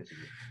 Okay,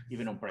 basically,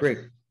 even on premise.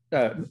 Great.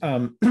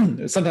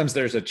 Sometimes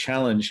there's a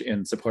challenge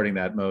in supporting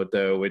that mode,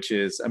 though, which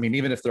is, I mean,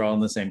 even if they're all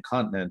on the same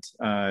continent,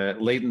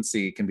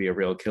 latency can be a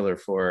real killer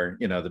for,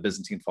 you know, the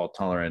Byzantine fault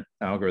tolerant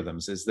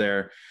algorithms.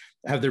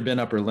 Have there been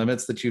upper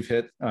limits that you've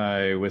hit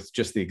with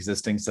just the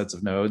existing sets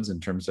of nodes in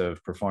terms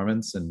of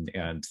performance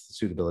and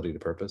suitability to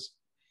purpose?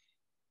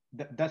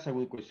 That's a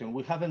good question.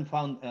 We haven't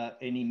found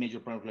any major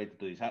problem related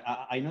to this.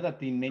 I know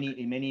that in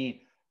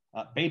many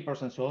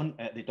papers and so on,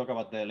 they talk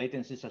about the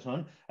latencies and so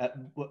on.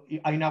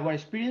 In our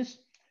experience,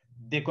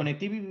 the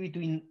connectivity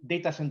between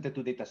data center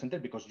to data center,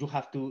 because you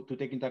have to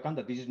take into account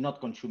that this is not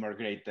consumer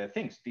grade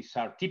things. These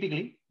are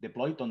typically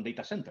deployed on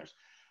data centers.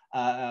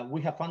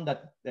 We have found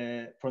that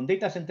from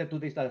data center to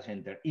data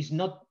center is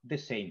not the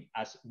same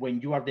as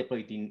when you are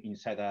deployed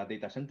inside a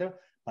data center,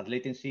 but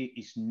latency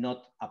is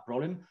not a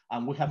problem.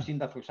 And we have seen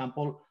that, for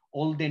example,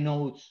 all the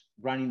nodes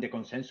running the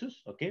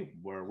consensus, okay,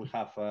 where we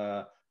have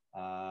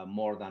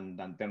more than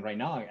 10 right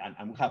now,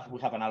 and we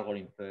have an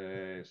algorithm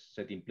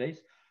set in place.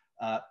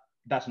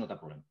 That's not a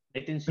problem.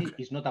 Latency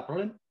is not a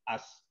problem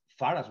as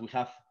far as we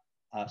have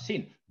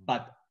seen,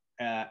 but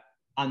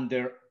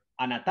under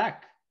an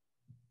attack,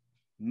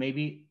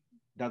 maybe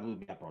that would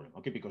be a problem,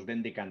 okay? Because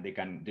then they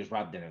can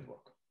disrupt the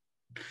network.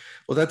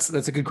 Well, that's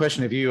a good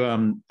question. Have you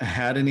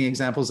had any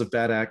examples of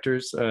bad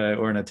actors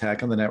or an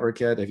attack on the network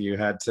yet? Have you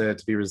had to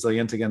be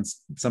resilient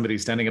against somebody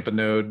standing up a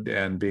node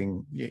and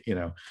being, you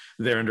know,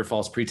 there under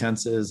false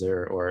pretenses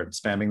or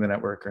spamming the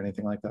network or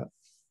anything like that?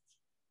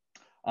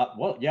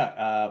 Well,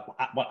 yeah.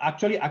 Well,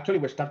 actually,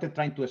 we started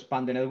trying to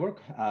expand the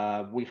network.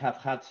 We have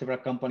had several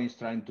companies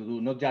trying to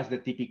do not just the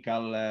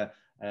typical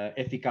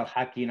ethical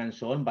hacking and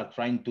so on, but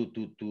trying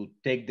to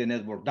take the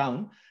network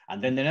down.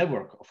 And then the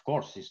network, of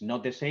course, is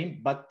not the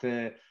same. But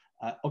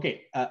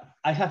okay,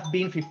 I have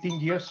been 15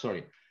 years,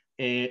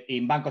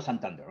 in Banco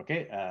Santander,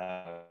 okay,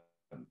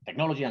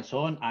 technology and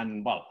so on,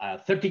 and well,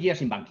 30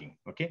 years in banking,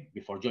 okay,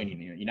 before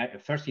joining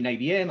first in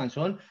IBM and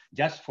so on,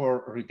 just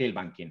for retail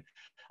banking.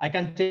 I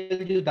can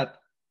tell you that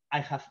I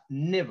have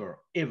never,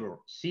 ever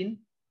seen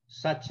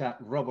such a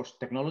robust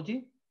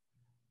technology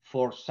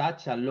for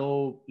such a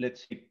low,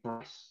 let's say,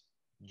 price.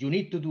 You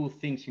need to do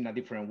things in a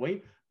different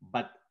way,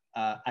 but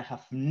I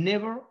have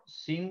never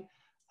seen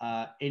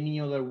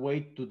any other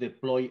way to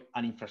deploy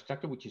an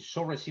infrastructure which is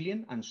so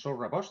resilient and so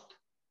robust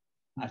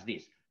as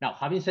this. Now,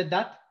 having said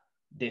that,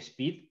 the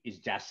speed is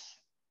just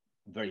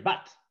very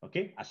bad,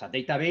 okay? As a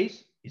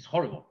database, it's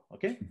horrible,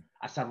 okay?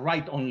 As a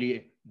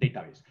write-only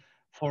database.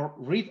 For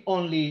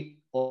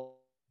read-only or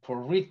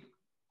for read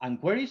and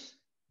queries,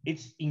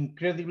 it's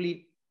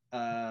incredibly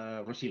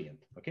resilient,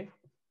 okay?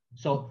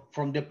 So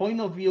from the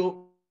point of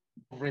view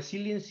of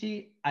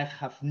resiliency, I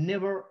have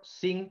never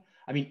seen,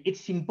 I mean,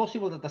 it's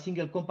impossible that a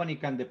single company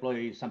can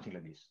deploy something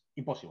like this.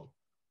 Impossible,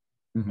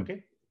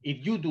 okay?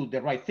 If you do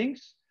the right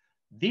things,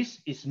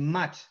 this is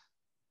much,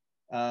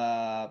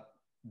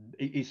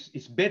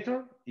 is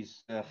better,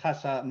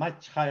 has a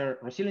much higher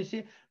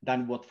resiliency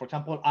than what, for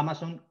example,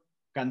 Amazon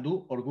can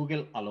do or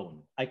Google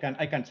alone. I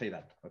can say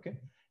that, okay?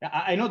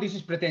 I know this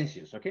is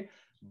pretentious, okay?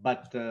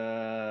 But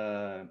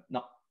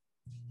no.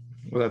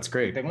 Well, that's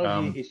great. The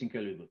technology is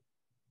incredibly good.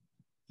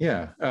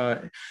 Yeah,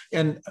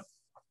 and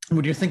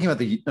when you're thinking about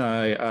the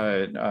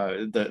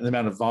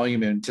amount of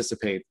volume you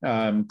anticipate,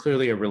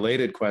 clearly a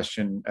related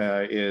question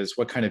is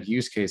what kind of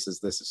use cases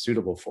this is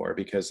suitable for.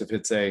 Because if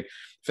it's a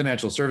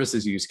financial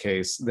services use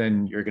case,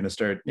 then you're going to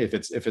start, if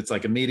it's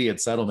like immediate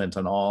settlement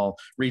on all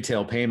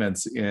retail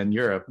payments in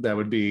Europe, that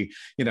would be,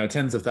 you know,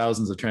 tens of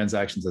thousands of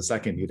transactions a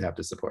second you'd have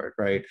to support,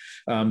 right?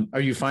 Are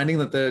you finding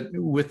that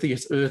with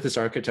this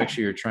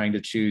architecture, you're trying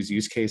to choose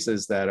use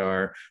cases that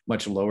are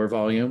much lower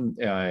volume,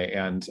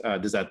 and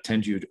does that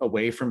tend you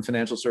away from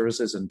financial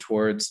services and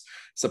towards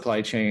supply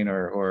chain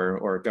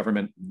or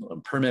government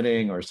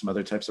permitting or some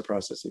other types of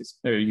processes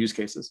or use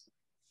cases?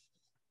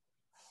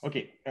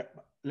 Okay,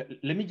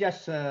 let me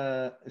just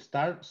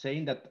start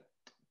saying that,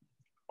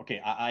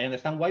 okay, I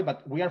understand why,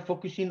 but we are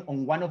focusing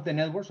on one of the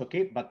networks,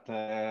 okay, but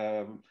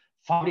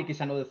Fabric is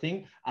another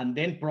thing, and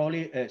then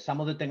probably some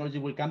other technology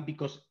will come,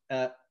 because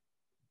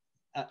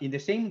in the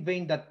same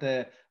vein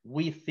that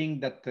we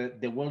think that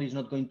the world is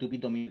not going to be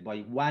dominated by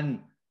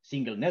one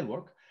single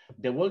network,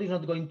 the world is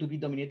not going to be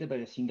dominated by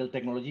a single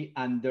technology,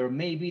 and there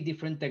may be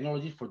different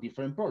technologies for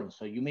different problems.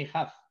 So you may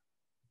have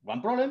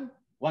one problem,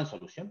 one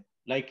solution,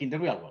 like in the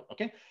real world,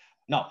 okay?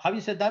 Now, having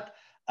said that,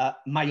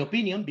 my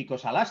opinion,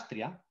 because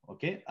Alastria,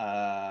 okay,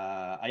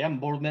 I am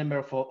board member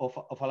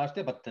of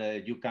Alastria, but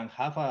you can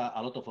have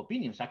a lot of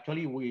opinions.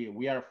 Actually,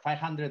 we are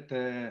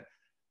 500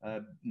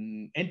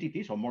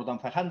 entities, or more than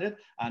 500.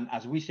 And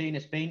as we say in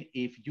Spain,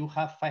 if you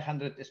have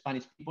 500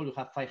 Spanish people, you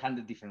have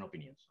 500 different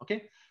opinions,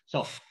 okay?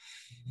 So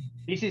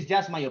this is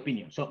just my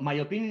opinion. So my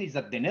opinion is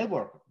that the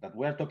network that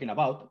we're talking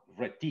about,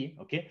 Red T,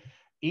 okay,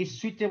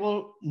 is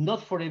suitable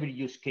not for every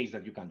use case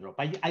that you can drop.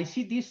 I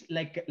see this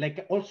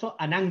like also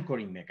an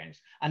anchoring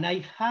mechanism. And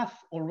I have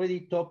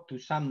already talked to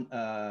some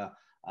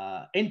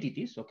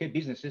entities, okay,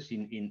 businesses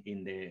in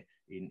the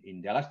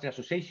Alastria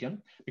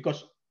Association,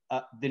 because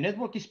the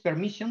network is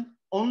permissioned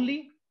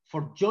only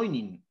for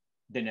joining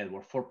the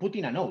network, for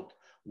putting a node.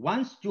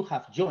 once you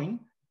have joined,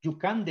 you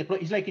can deploy.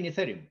 It's like in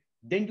Ethereum.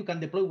 Then you can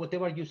deploy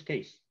whatever use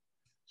case.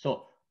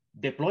 So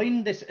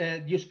deploying this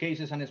use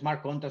cases and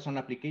smart contracts and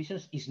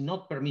applications is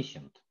not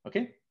permissioned.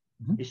 Okay,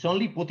 it's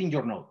only putting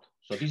your node.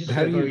 So this is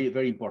very,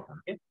 very important.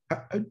 Okay?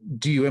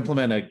 Do you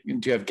implement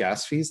do you have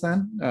gas fees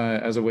then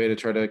as a way to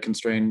try to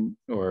constrain,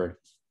 or?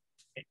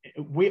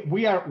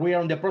 We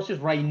are in the process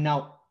right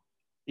now.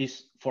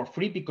 Is for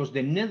free because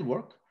the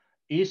network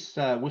is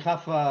we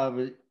have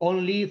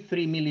only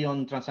 3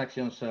 million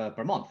transactions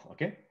per month.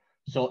 Okay,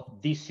 so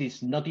this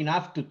is not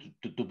enough to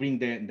bring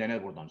the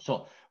network down.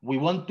 So we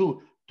want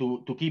to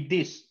keep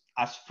this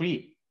as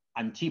free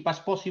and cheap as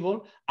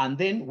possible, and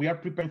then we are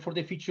preparing for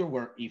the future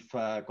where if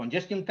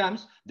congestion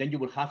comes, then you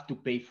will have to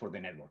pay for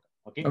the network.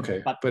 Okay.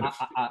 Okay. But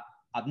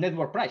at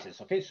network prices.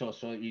 Okay. So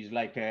it's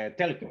like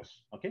telcos.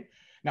 Okay.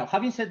 Now,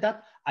 having said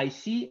that, I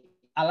see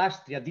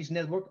Alastria, this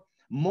network,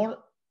 more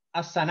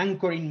as an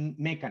anchoring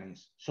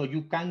mechanism. So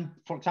you can,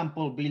 for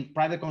example, build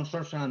private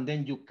consortium, and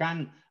then you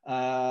can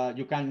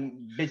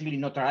basically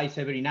notarize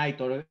every night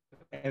or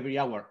every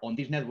hour on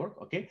this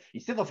network, okay?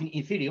 Instead of in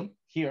Ethereum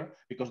here,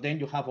 because then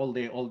you have all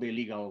the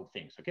legal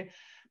things, okay?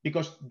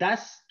 Because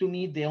that's, to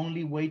me, the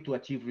only way to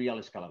achieve real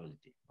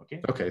scalability,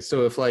 okay? Okay,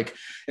 so if like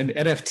an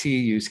NFT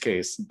use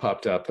case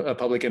popped up, a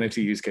public NFT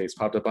use case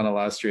popped up on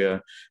Alastria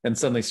and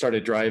suddenly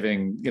started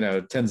driving, you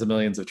know, tens of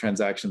millions of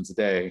transactions a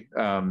day,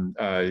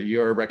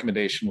 your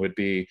recommendation would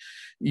be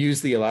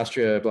use the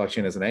Alastria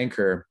blockchain as an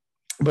anchor,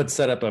 but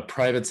set up a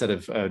private set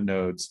of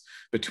nodes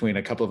between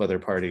a couple of other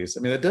parties.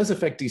 I mean, that does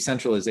affect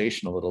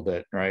decentralization a little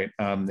bit, right?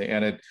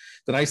 The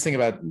nice thing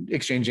about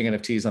exchanging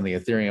NFTs on the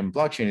Ethereum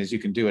blockchain is you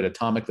can do it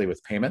atomically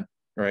with payment,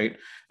 right?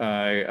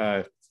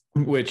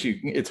 Which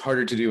it's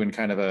harder to do in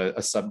kind of a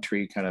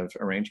subtree kind of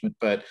arrangement,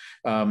 but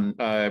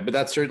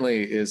that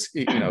certainly is,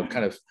 you know,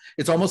 kind of,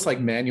 it's almost like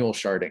manual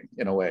sharding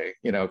in a way,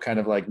 you know, kind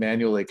of like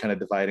manually kind of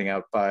dividing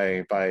out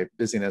by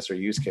busyness or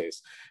use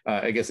case.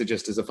 I guess it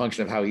just is a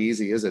function of how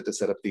easy is it to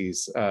set up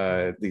these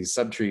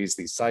subtrees,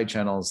 these side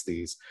channels,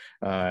 these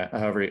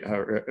however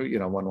you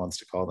know one wants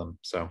to call them.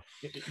 So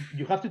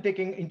you have to take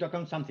into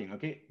account something,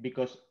 okay?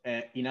 Because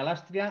in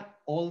Alastria,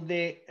 all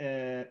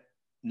the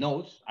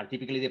nodes are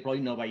typically deployed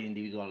not by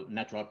individual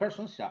natural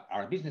persons,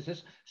 are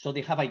businesses, so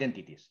they have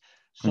identities.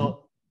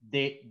 So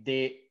the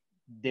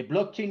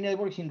blockchain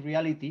networks in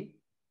reality,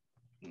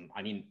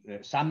 I mean,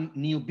 some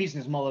new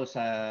business models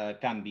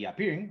can be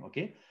appearing,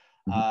 okay?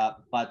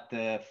 But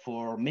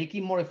for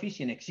making more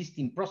efficient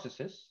existing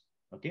processes,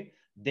 okay,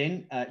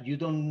 then you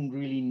don't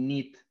really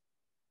need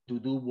to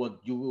do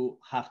what you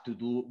have to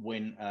do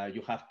when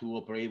you have to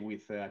operate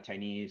with a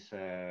Chinese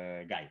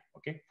guy,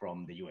 okay,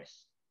 from the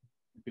US.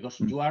 Because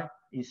you are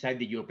inside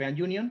the European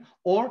Union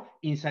or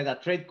inside a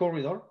trade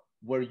corridor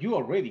where you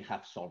already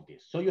have solved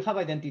this. So you have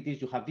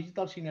identities, you have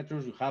digital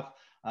signatures, you have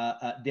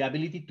the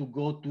ability to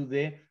go to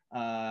the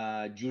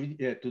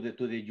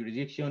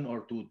jurisdiction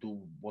or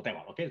to whatever,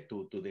 okay,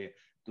 to the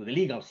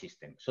legal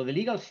system. So the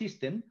legal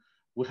system,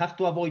 we have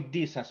to avoid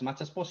this as much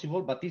as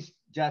possible, but it's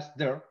just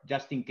there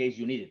just in case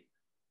you need it.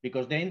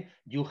 Because then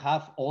you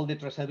have all the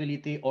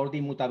traceability or the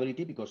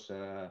immutability, because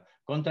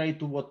contrary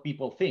to what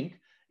people think,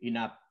 in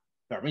a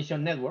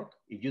permission network,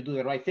 if you do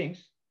the right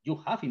things,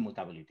 you have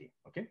immutability,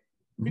 okay?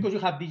 Because you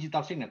have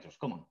digital signatures.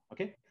 Come on,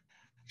 okay?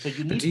 So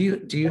you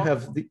need. Do you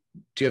have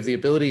the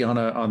ability on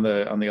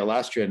the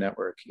Alastria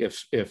network,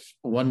 if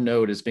one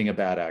node is being a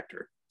bad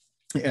actor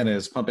and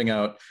is pumping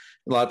out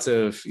lots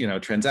of, you know,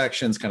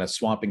 transactions, kind of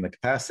swamping the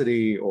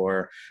capacity,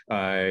 or you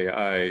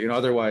know,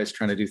 otherwise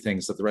trying to do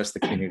things that the rest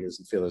of the community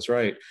doesn't feel is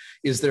right,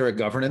 is there a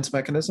governance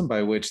mechanism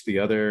by which the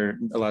other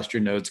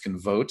Alastria nodes can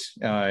vote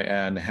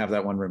and have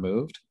that one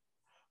removed?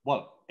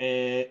 Well,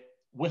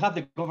 we have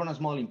the governance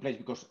model in place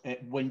because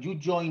when you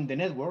join the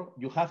network,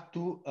 you have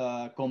to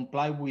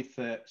comply with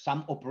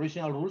some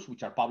operational rules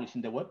which are published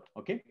in the web,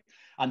 okay?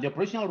 And the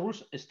operational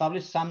rules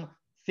establish some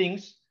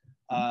things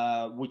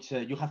which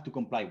you have to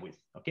comply with,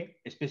 okay?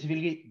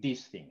 Specifically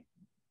this thing,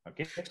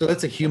 okay? So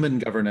that's a human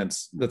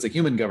governance. That's a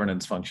human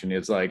governance function.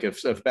 It's like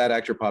if a bad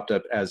actor popped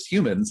up as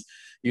humans,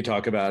 you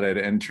talk about it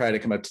and try to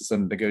come up to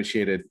some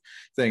negotiated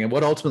thing. And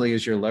what ultimately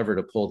is your lever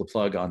to pull the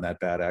plug on that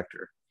bad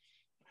actor?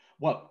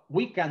 Well,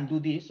 we can do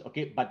this,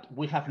 okay, but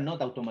we have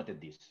not automated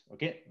this,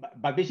 okay?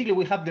 But basically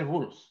we have the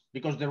rules,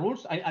 because the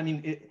rules,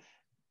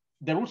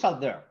 the rules are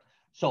there.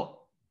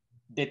 So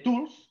the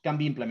tools can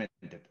be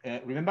implemented.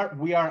 Remember,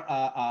 we are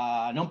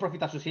a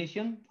non-profit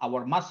association.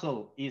 Our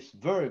muscle is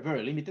very,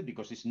 very limited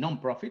because it's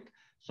non-profit.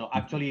 So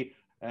actually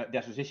the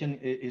association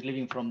is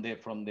living from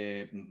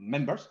the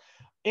members.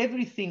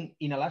 Everything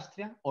in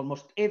Alastria,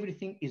 almost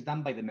everything is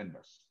done by the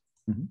members.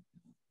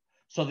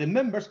 So the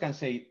members can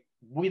say,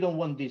 we don't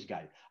want this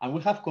guy. And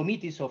we have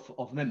committees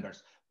of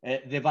members.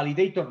 The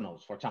validator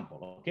nodes, for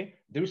example, okay?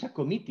 There is a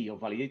committee of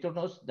validator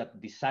nodes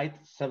that decide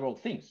several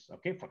things,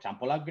 okay? For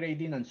example,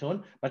 upgrading and so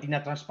on, but in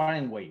a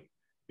transparent way,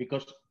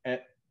 because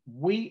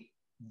we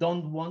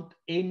don't want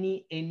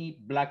any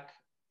black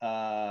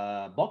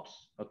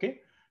box, okay?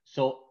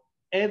 So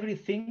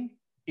everything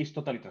is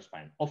totally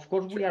transparent. Of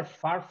course, we are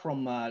far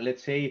from,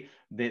 let's say,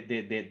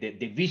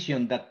 the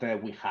vision that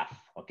we have.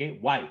 Okay,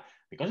 why?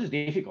 Because it's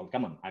difficult.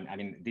 Come on, I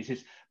mean, this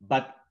is.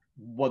 But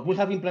what we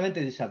have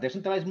implemented is a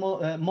decentralized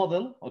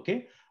model.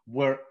 Okay,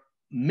 where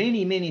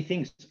many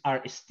things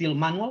are still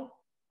manual,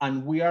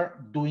 and we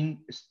are doing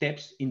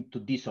steps into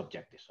these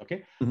objectives.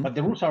 Okay, but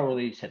the rules are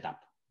already set up.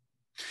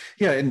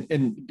 Yeah,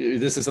 and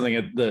this is something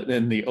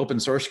in the open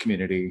source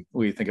community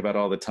we think about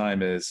all the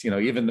time is,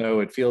 even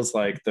though it feels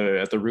like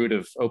at the root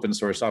of open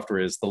source software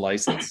is the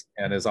license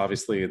and is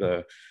obviously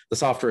the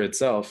software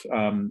itself,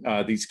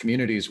 these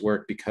communities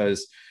work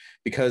because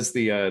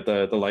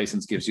the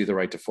license gives you the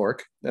right to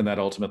fork, and that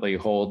ultimately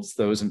holds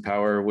those in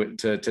power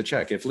to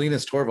check. If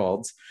Linus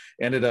Torvalds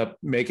ended up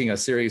making a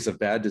series of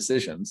bad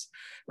decisions,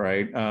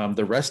 right,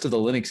 the rest of the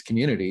Linux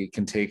community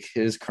can take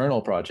his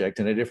kernel project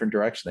in a different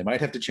direction. They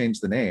might have to change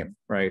the name,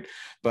 right?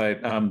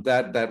 But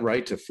that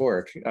right to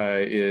fork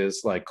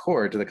is like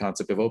core to the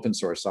concept of open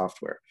source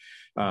software.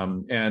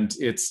 And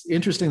it's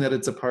interesting that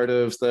it's a part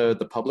of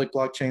the public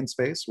blockchain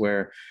space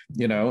where,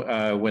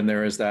 when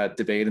there is that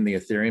debate in the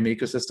Ethereum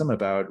ecosystem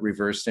about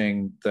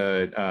reversing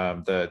the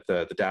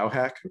DAO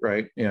hack,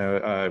 right?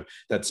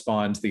 That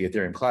spawned the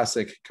Ethereum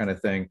Classic kind of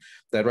thing,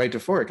 that right to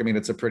fork. I mean,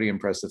 it's a pretty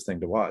impressive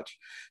thing to watch.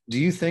 Do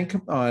you think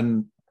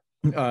on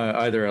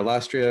either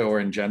Alastria or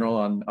in general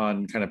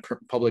on kind of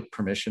public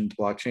permissioned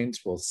blockchains,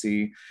 we'll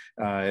see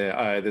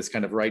this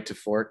kind of right to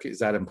fork? Is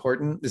that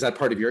important? Is that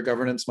part of your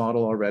governance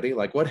model already?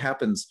 Like, what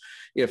happens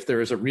if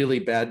there is a really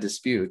bad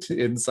dispute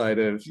inside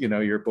of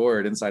your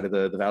board, inside of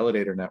the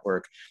validator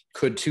network?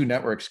 Could two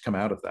networks come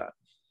out of that?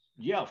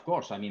 Yeah, of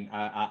course. I mean,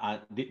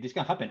 this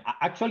can happen.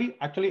 Actually,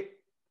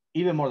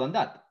 even more than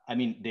that. I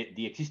mean,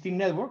 the existing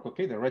network,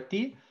 okay, the Red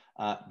T,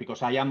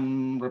 because I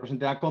am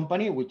representing a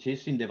company which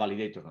is in the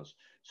validator nodes.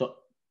 So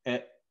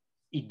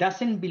it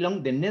doesn't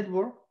belong, the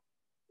network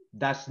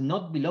does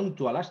not belong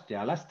to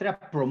Alastria. Alastria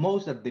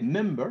promotes that the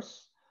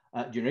members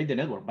generate the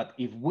network. But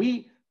if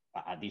we,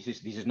 this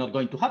is not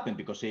going to happen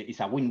because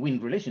it's a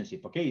win-win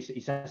relationship, okay?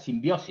 It's a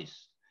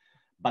symbiosis.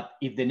 But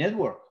if the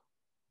network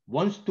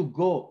wants to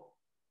go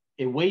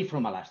away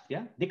from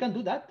Alastria, they can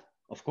do that.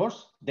 Of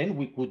course, then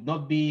we could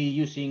not be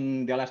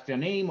using the Alastria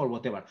name or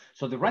whatever.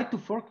 So the right to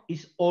fork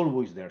is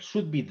always there,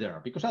 should be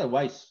there, because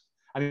otherwise,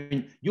 I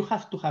mean, you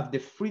have to have the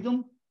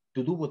freedom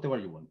to do whatever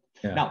you want.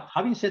 Yeah. Now,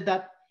 having said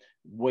that,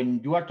 when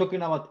you are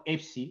talking about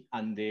EFSI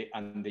and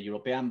the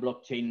European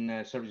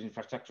blockchain service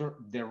infrastructure,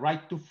 the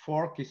right to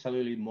fork is a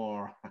little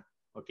more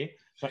okay.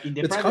 So in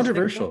the it's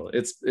controversial.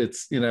 Sector,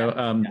 it's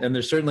and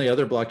there's certainly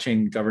other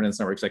blockchain governance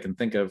networks I can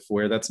think of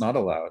where that's not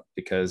allowed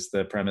because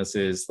the premise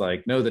is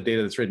like, no, the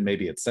data that's written,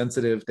 maybe it's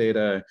sensitive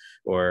data,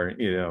 or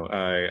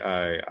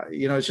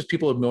it's just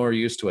people are more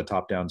used to a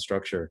top-down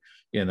structure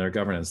in their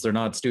governance. They're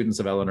not students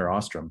of Elinor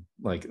Ostrom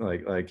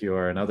like you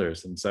are and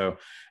others, and so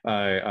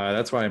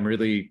that's why I'm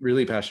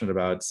really passionate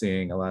about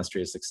seeing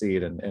Alastria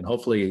succeed, and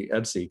hopefully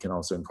EBSI can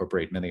also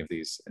incorporate many of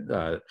this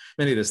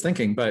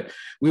thinking. But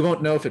we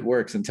won't know if it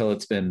works until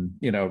it's been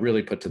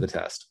really put to the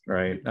test,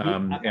 right?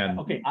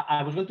 Okay,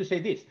 I was going to say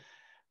this.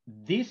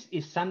 This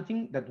is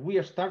something that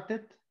we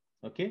started.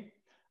 Okay,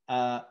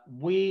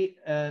 we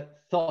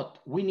thought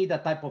we need a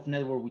type of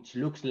network which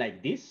looks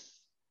like this.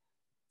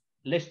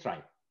 Let's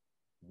try.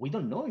 We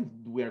don't know if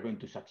we are going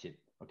to succeed.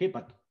 Okay,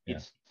 but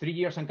it's 3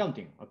 years and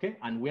counting. Okay,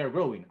 and we are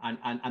growing,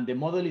 and the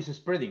model is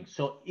spreading.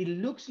 So it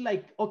looks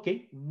like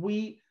okay,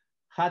 we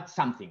had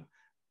something,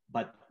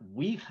 but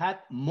we had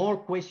more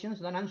questions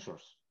than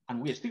answers,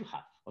 and we still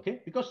have.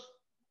 Okay, because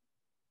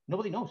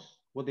nobody knows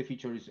what the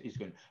future is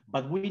going.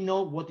 But we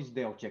know what is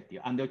the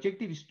objective, and the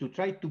objective is to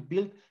try to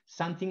build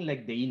something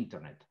like the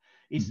internet.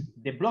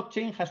 The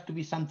blockchain has to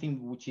be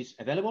something which is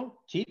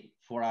available, cheap,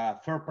 for a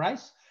fair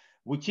price,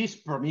 which is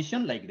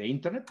permission like the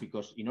internet,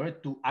 because in order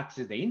to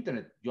access the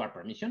internet, you are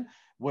permission,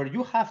 where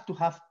you have to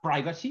have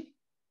privacy,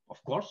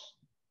 of course,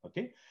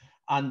 okay,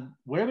 and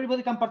where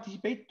everybody can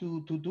participate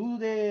to do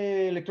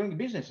the electronic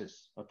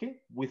businesses,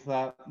 okay, with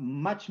a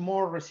much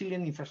more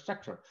resilient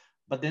infrastructure.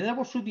 But the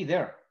network should be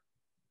there.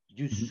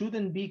 You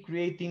shouldn't be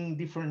creating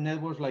different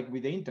networks like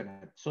with the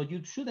internet. So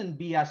you shouldn't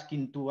be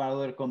asking to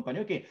another company,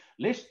 okay,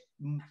 let's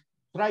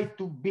try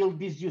to build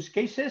these use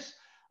cases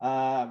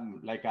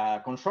like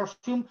a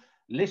consortium.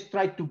 Let's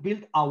try to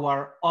build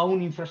our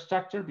own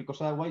infrastructure because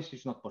otherwise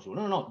it's not possible.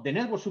 No, the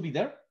network should be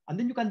there. And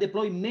then you can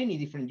deploy many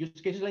different use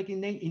cases like in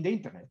the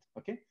internet,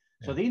 okay?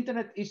 Yeah. So the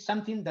internet is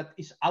something that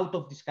is out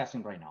of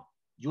discussion right now.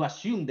 You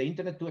assume the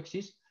internet to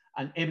exist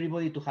and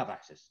everybody to have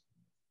access.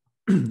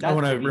 I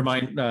want to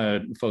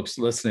remind folks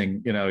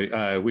listening,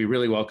 we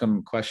really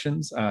welcome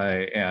questions.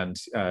 And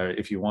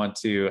if you want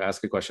to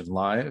ask a question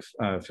live,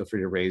 feel free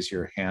to raise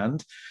your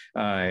hand.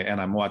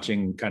 And I'm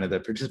watching kind of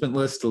the participant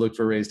list to look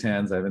for raised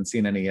hands. I haven't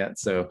seen any yet,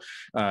 so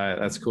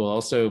that's cool.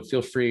 Also,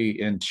 feel free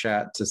in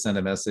chat to send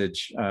a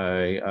message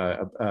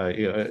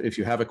if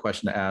you have a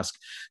question to ask.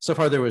 So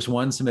far, there was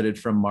one submitted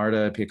from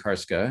Marta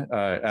Piekarska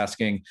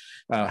asking,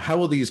 how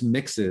will these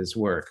mixes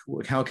work?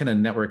 How can a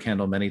network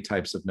handle many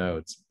types of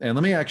nodes? And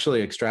let me actually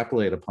actually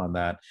extrapolate upon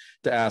that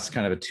to ask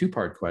kind of a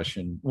two-part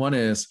question. One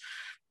is,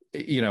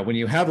 when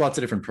you have lots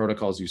of different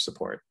protocols you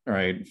support,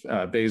 right?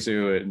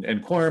 Besu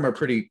and Quorum are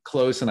pretty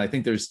close, and I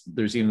think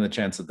there's even the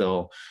chance that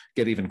they'll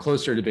get even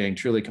closer to being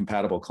truly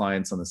compatible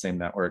clients on the same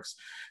networks.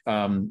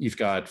 You've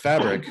got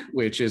Fabric,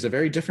 which is a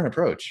very different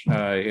approach.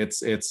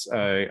 It's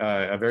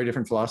a very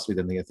different philosophy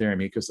than the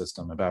Ethereum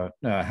ecosystem about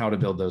how to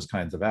build those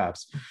kinds of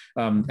apps.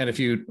 And if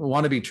you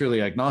want to be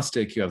truly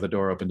agnostic, you have the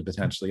door open to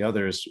potentially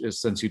others.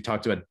 Since you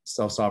talked about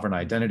self-sovereign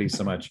identity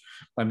so much,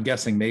 I'm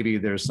guessing maybe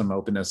there's some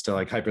openness to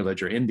like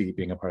Hyperledger In Depth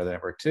being a part of the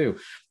network too.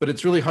 But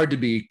it's really hard to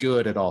be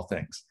good at all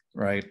things,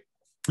 right?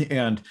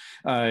 And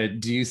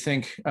do you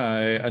think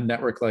a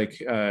network like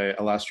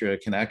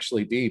Alastria can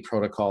actually be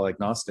protocol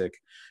agnostic,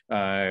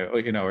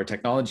 or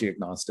technology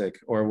agnostic,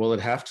 or will it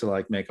have to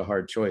like make a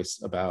hard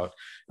choice about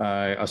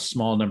a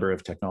small number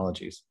of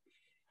technologies?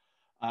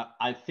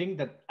 I think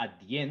that at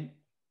the end,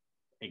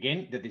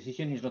 again, the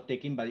decision is not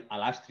taken by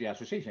Alastria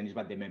Association, it's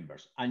by the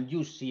members. And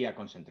you see a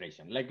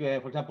concentration, like,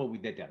 for example,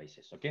 with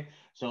databases, okay?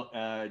 So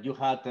you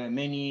had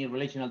many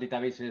relational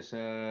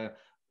databases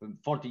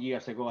 40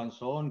 years ago and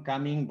so on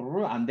coming,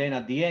 and then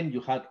at the end,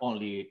 you had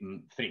only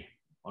 3,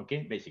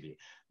 okay, basically.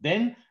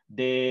 Then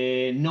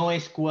the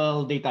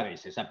NoSQL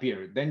databases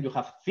appear. Then you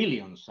have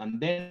zillions.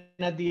 And then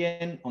at the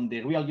end, on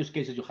the real use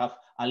cases, you have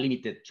a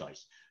limited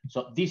choice.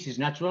 So this is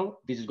natural.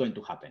 This is going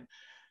to happen.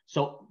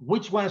 So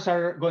which ones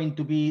are going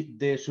to be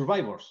the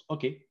survivors?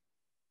 Okay,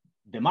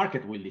 the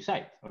market will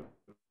decide.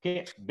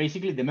 Okay,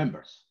 basically the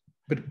members.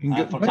 But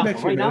for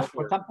example, right now,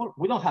 for example,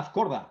 we don't have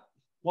Corda.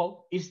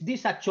 Well, is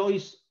this a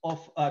choice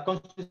of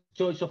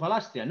choice of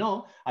Alastria?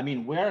 No, I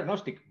mean, we're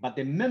agnostic, but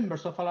the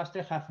members of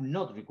Alastria have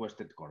not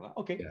requested Corda.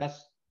 Okay, yeah.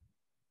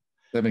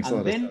 That makes a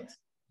lot of sense.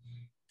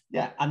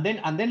 Yeah, and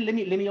then let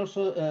me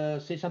also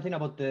say something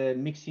about the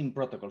mixing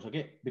protocols,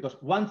 okay? Because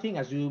one thing,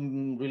 as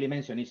you really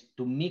mentioned, is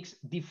to mix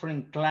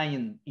different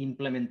client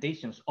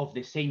implementations of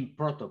the same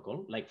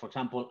protocol, like for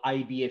example,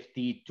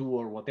 IBFT2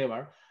 or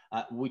whatever,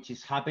 which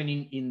is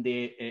happening in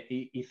the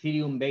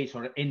Ethereum-based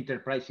or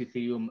enterprise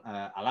Ethereum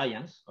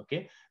alliance,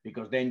 okay?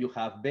 Because then you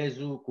have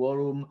Besu,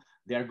 Quorum,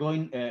 they are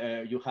going,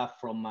 you have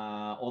from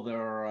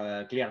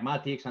other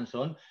Clearmatics and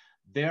so on.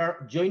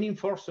 They're joining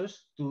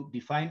forces to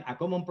define a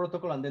common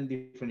protocol and then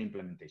different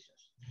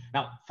implementations.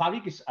 Now,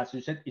 Fabric is, as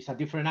you said, is a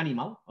different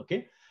animal,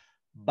 okay?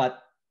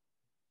 But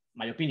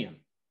my opinion,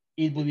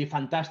 it would be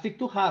fantastic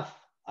to have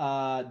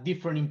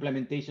different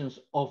implementations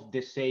of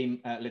the same,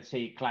 let's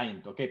say,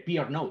 client, okay?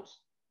 Peer nodes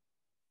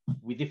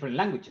with different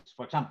languages.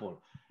 For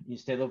example,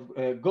 instead of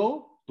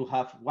Go, to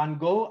have one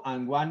Go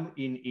and one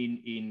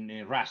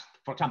in Rust,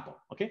 for example,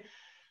 okay?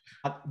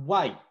 But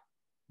why?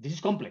 This is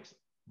complex.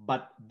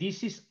 But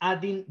this is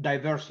adding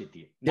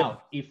diversity.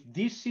 Now, if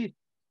this is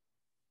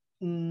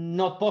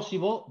not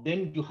possible,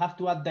 then you have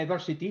to add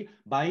diversity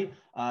by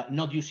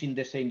not using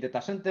the same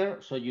data center.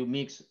 So you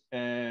mix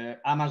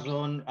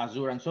Amazon,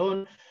 Azure, and so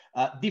on,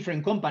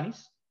 different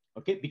companies,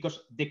 okay? Because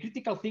the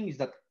critical thing is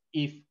that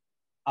if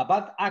a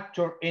bad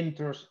actor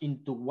enters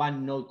into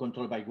one node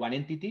controlled by one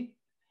entity,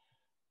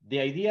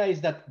 the idea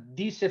is that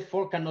this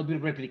effort cannot be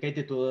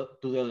replicated to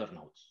the other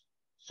nodes.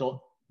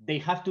 So they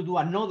have to do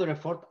another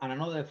effort,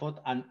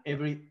 and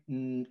every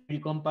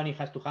company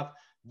has to have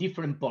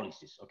different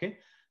policies, okay?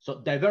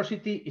 So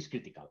diversity is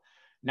critical.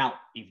 Now,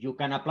 if you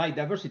can apply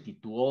diversity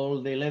to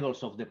all the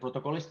levels of the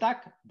protocol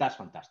stack, that's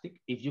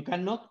fantastic. If you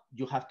cannot,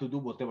 you have to do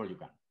whatever you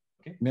can,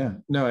 okay? Yeah,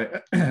 no,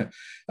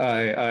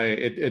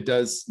 it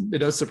does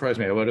surprise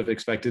me. I would have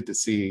expected to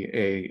see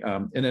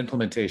an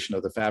implementation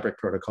of the Fabric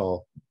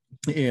protocol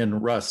in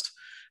Rust,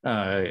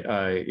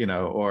 or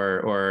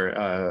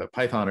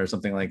Python or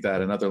something like that,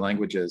 and other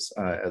languages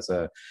as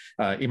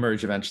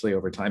emerge eventually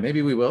over time.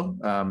 Maybe we will.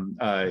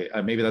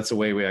 Maybe that's a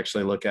way we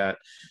actually look at,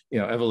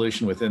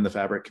 evolution within the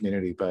Fabric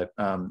community. But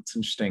it's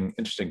an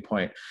interesting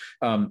point.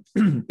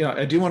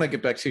 I do want to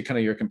get back to kind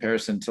of your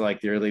comparison to like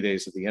the early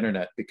days of the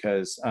internet,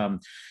 because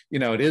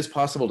it is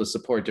possible to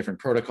support different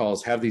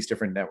protocols, have these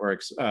different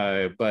networks.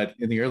 But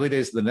in the early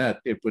days of the net,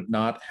 it would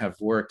not have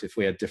worked if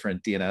we had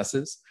different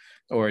DNSs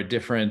or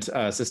different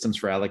systems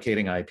for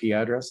allocating IP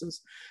addresses.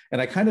 And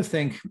I kind of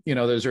think,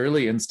 those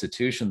early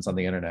institutions on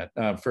the internet,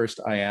 first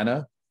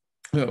IANA,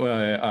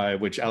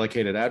 which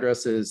allocated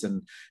addresses,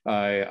 and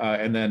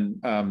then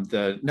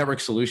the Network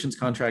Solutions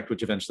Contract,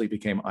 which eventually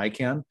became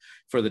ICANN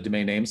for the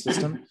domain name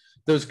system.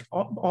 Those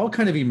all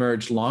kind of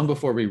emerged long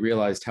before we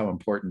realized how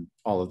important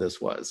all of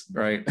this was,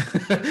 right?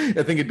 I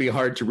think it'd be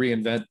hard to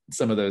reinvent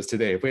some of those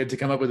today. If we had to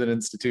come up with an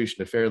institution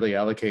to fairly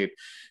allocate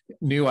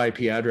new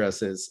IP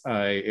addresses,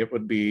 it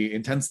would be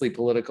intensely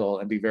political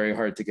and be very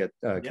hard to get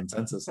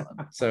consensus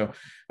on. So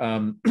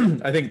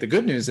I think the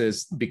good news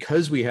is,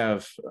 because we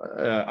have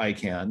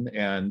ICANN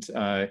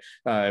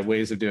and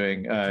ways of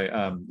doing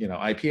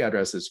IP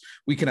addresses,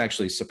 we can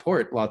actually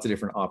support lots of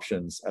different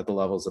options at the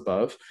levels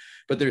above.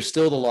 But there's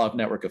still the law of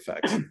network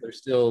effects. There's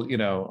still,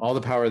 all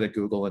the power that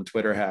Google and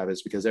Twitter have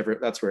is because everyone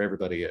that's where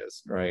everybody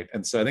is, right?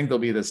 And so I think there'll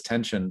be this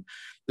tension.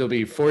 There'll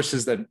be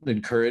forces that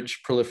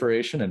encourage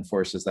proliferation and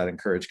forces that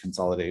encourage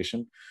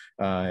consolidation.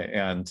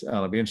 And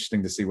it'll be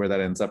interesting to see where that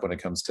ends up when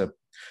it comes to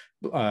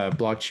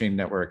blockchain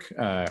network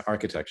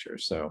architecture.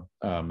 So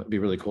it'd be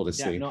really cool to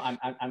see. No,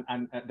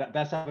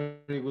 that's a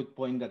very good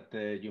point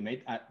that you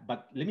made.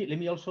 But let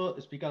me also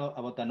speak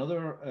about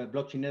another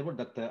blockchain network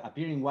that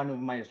appeared in one of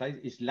my slides.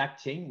 Is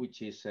LACchain,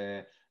 which is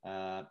a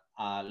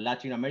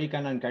Latin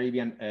American and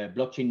Caribbean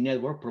blockchain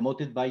network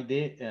promoted by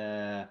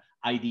the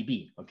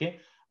IDB. Okay,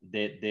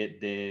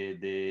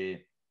 the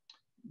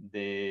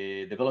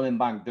development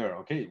bank there.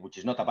 Okay, which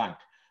is not a bank.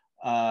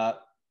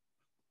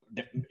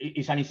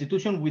 It's an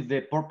institution with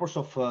the purpose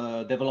of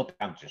developed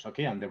countries,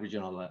 okay, and the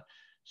regional.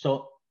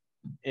 So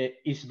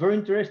it's very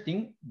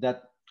interesting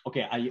that,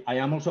 okay, I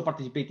am also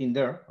participating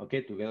there,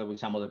 okay, together with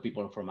some other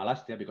people from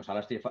Alastria, because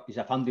Alastria is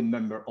a founding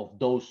member of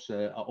those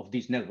of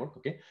this network,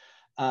 okay.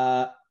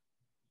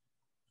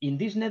 In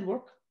this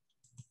network,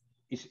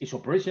 it's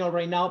operational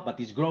right now, but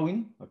it's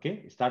growing,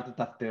 okay. It started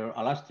after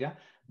Alastria,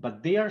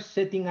 but they are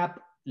setting up,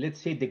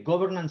 let's say, the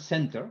governance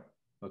center,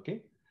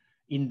 okay,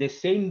 in the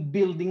same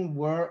building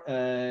where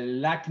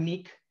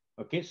LACNIC,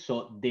 okay,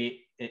 so the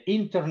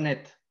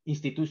internet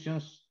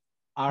institutions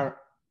are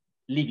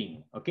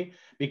living, okay?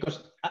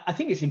 Because I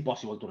think it's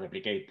impossible to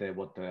replicate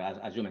what,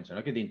 as you mentioned,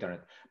 okay, the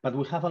internet. But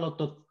we have a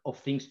lot of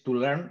things to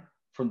learn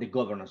from the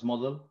governance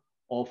model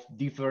of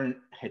different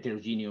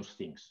heterogeneous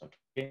things,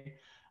 okay?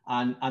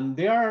 And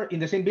they are in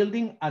the same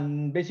building,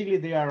 and basically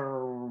they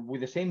are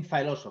with the same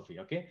philosophy,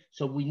 okay?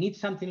 So we need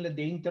something like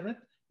the internet.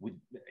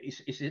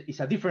 It's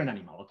a different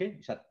animal, okay?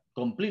 It's a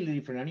completely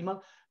different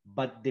animal,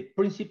 but the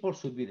principle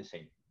should be the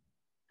same.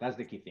 That's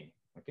the key thing,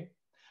 okay?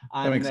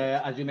 And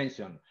as you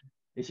mentioned,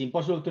 it's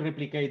impossible to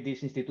replicate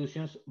these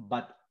institutions,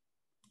 but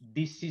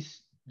this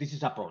is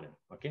a problem,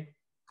 okay?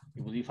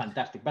 It would be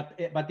fantastic, but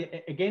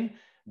again,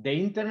 the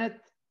internet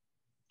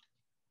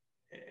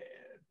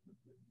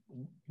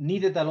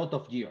needed a lot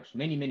of years,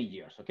 many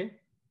years, okay?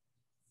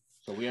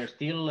 So we are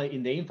still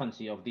in the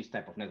infancy of this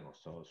type of network,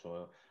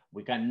 so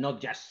we cannot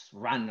just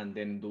run and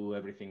then do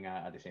everything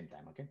at the same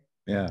time, okay?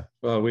 Yeah,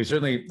 well, we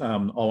certainly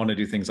all want to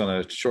do things on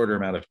a shorter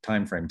amount of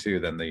time frame too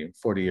than the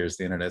 40 years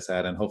the internet's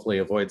had, and hopefully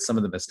avoid some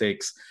of the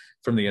mistakes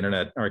from the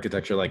internet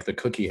architecture, like the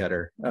cookie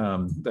header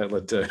that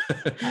led to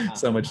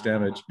so much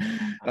damage.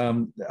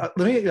 Let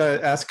me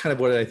ask kind of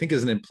what I think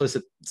is an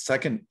implicit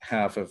second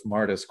half of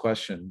Marta's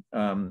question,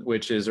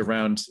 which is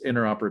around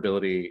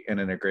interoperability and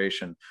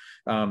integration.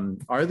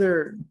 Are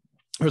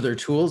there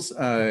tools?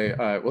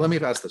 Well, let me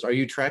ask this. Are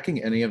you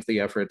tracking any of the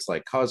efforts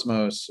like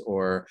Cosmos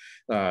or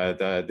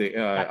the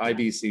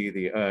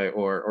IBC,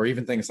 or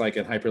even things like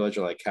in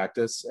Hyperledger like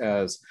Cactus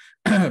as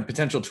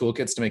potential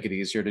toolkits to make it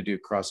easier to do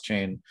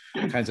cross-chain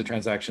kinds of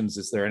transactions?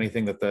 Is there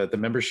anything that the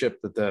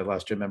membership, that the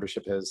Alastria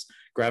membership has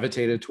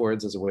gravitated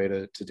towards as a way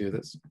to do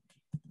this?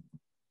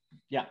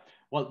 Yeah.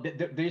 Well,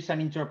 there is an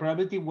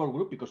interoperability work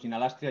group, because in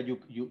Alastria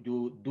you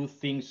do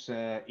things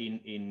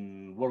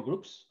in work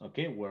groups,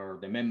 okay, where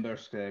the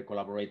members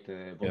collaborate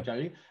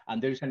voluntarily, yep.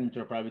 And there is an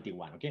interoperability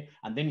one, okay.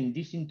 And then in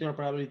this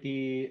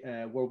interoperability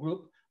work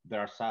group,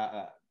 there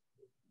are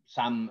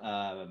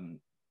some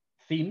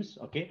themes,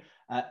 okay.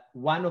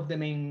 One of the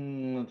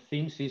main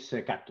themes is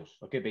Cactus,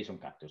 okay, based on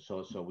Cactus.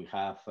 So we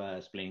have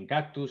explained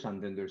Cactus,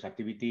 and then there's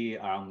activity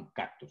around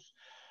Cactus.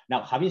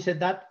 Now, having said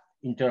that,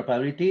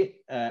 interoperability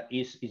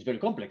is very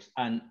complex,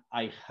 and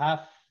I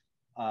have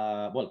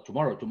well,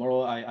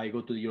 tomorrow I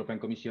go to the European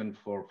Commission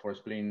for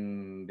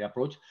explaining the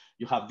approach.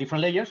 You have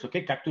different layers,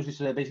 okay? Cactus is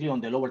basically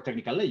on the lower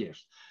technical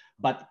layers,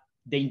 but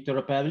the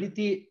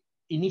interoperability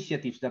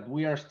initiatives that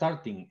we are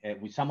starting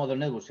with some other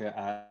networks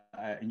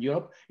in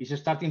Europe is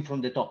starting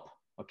from the top,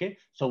 okay?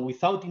 So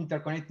without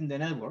interconnecting the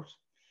networks,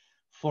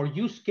 for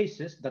use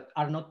cases that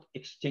are not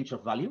exchange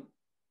of value,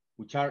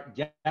 which are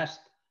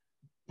just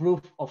proof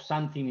of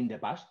something in the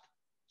past,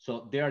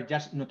 so they are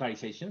just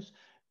notarizations,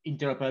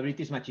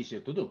 interoperability is much easier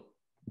to do.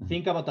 Mm-hmm.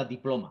 Think about a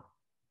diploma,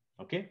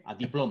 okay? A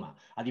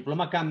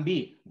diploma can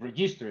be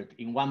registered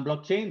in one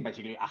blockchain,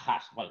 basically a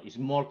hash. Well, it's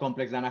more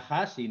complex than a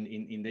hash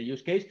in the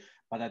use case,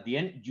 but at the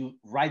end you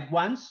write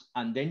once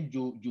and then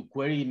you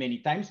query many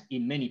times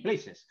in many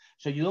places.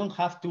 So you don't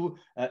have to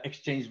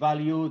exchange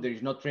value. There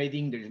is no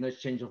trading, there is no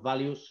exchange of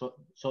value.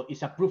 So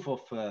it's a proof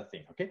of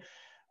thing, okay?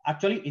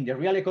 Actually, in the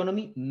real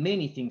economy,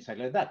 many things are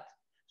like that.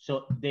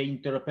 So the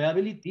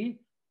interoperability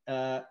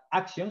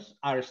actions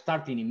are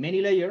starting in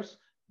many layers,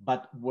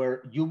 but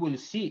where you will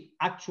see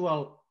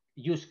actual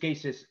use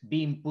cases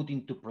being put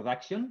into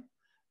production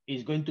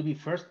is going to be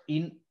first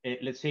in,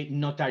 let's say,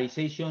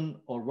 notarization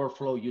or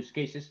workflow use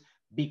cases,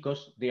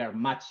 because they are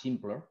much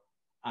simpler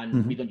and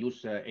mm-hmm. we don't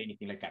use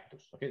anything like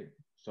Cactus, okay?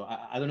 So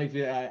I don't know if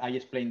I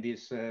explained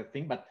this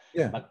thing, but,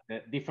 yeah. But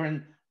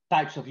different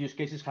types of use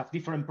cases have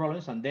different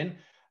problems, and then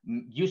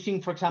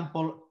using, for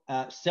example,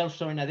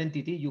 self-sovereign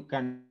identity, you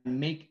can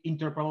make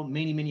interoperable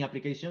many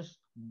applications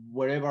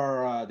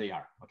wherever they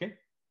are, okay?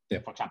 Yeah.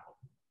 For example.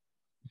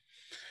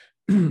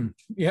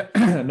 Yeah,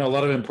 no, a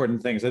lot of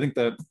important things. I think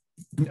that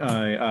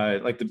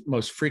like the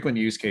most frequent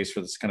use case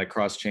for this kind of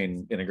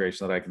cross-chain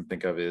integration that I can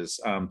think of is,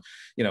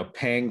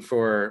 paying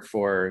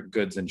for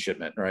goods and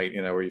shipment, right?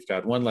 Where you've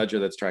got one ledger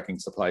that's tracking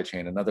supply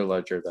chain, another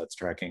ledger that's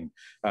tracking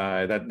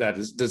that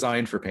is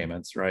designed for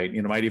payments, right?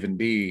 Might even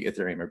be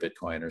Ethereum or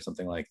Bitcoin or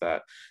something like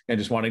that, and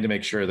just wanting to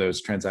make sure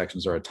those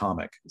transactions are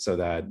atomic, so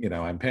that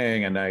I'm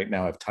paying and I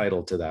now have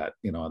title to that,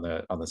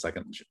 on the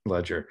second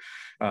ledger.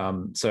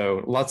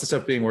 So lots of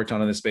stuff being worked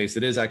on in this space.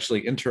 It is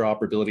actually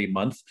Interoperability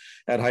Month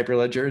at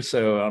Hyperledger,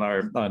 so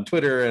on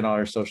Twitter and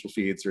our social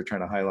feeds, we're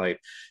trying to highlight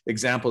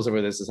examples of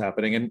where this is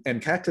happening.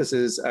 And Cactus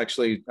is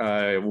actually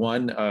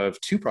one of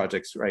two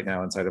projects right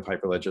now inside of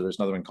Hyperledger. There's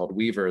another one called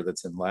Weaver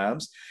that's in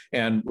labs,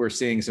 and we're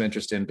seeing some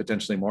interest in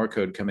potentially more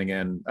code coming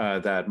in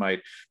that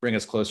might bring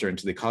us closer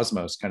into the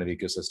Cosmos kind of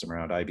ecosystem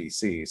around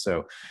IBC.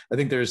 So I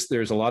think there's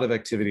a lot of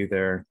activity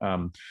there.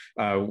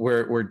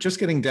 We're just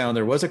getting down.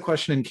 There was a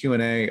question in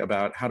Q&A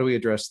about how do we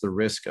address the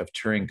risk of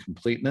Turing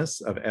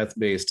completeness of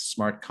ETH-based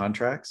smart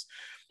contracts,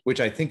 which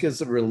I think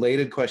is a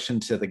related question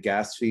to the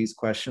gas fees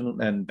question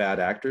and bad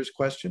actors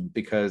question,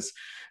 because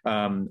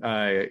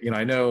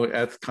I know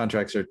ETH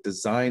contracts are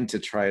designed to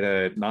try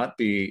to not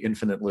be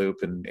infinite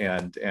loop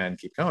and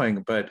keep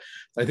going, but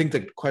I think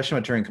the question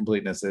about Turing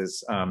completeness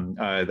is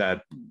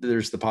that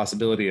there's the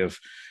possibility of,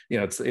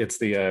 it's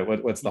the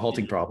what's the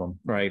halting problem,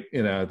 right?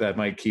 That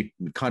might keep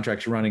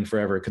contracts running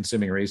forever,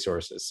 consuming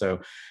resources. So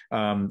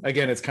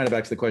again, it's kind of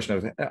back to the question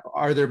of,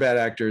 are there bad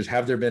actors?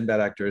 Have there been bad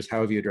actors?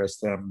 How have you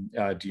addressed them?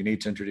 Do you need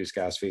to introduce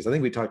gas fees? I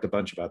think we talked a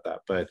bunch about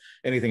that, but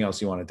anything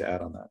else you wanted to add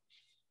on that?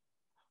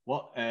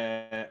 Well,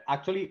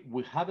 actually,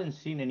 we haven't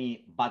seen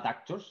any bad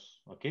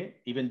actors, okay?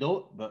 Even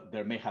though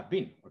there may have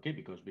been, okay?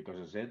 Because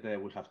I said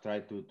we have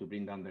tried to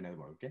bring down the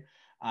network, okay?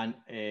 And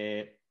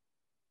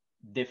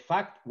the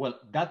fact, well,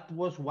 that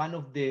was one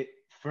of the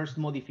first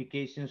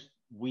modifications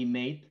we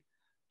made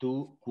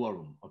to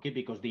Quorum, okay?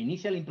 Because the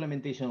initial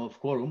implementation of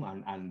Quorum,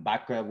 and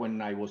back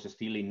when I was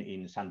still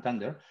in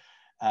Santander,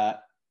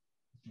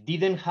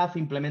 didn't have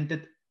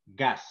implemented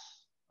gas,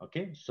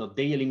 okay? So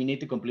they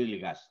eliminated completely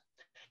gas.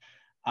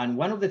 And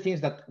one of the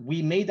things that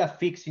we made a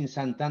fix in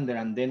Santander,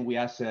 and then we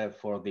asked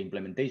for the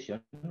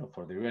implementation,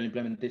 for the real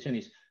implementation,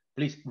 is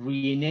please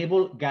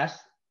re-enable gas,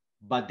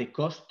 but the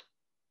cost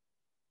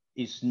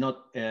is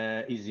not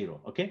is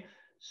zero, okay?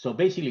 So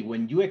basically,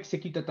 when you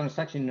execute a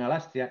transaction in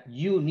Alastria,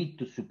 you need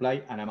to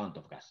supply an amount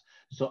of gas.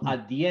 So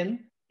at the end,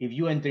 if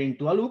you enter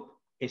into a loop,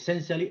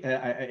 essentially,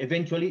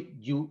 eventually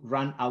you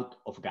run out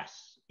of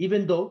gas,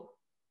 even though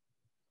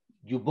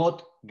you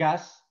bought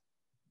gas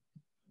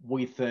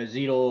with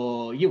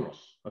 €0,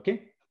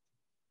 okay?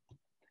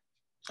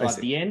 So at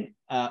the end,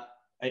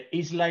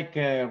 it's like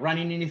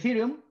running in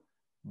Ethereum,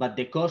 but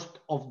the cost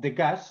of the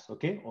gas,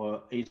 okay,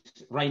 is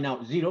right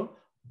now 0,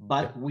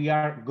 but we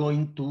are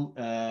going to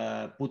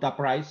put a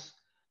price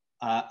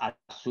as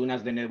soon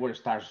as the network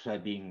starts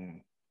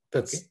being.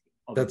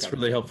 That's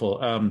really helpful.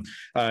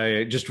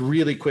 Just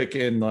really quick,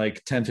 in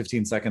like 10,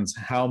 15 seconds,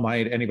 how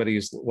might anybody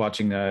who's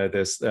watching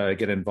this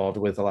get involved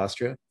with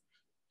Alastria?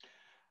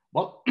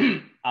 Well,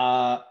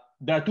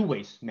 there are two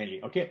ways mainly,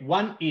 okay?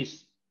 One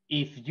is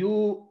if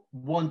you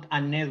want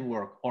a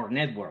network or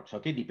networks,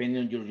 okay,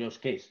 depending on your use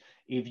case.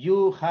 If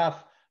you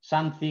have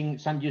some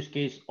use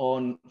case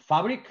on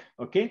Fabric,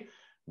 okay,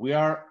 we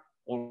have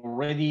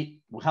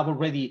already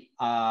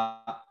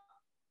a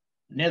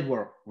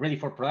network ready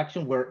for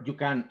production where you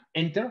can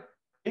enter.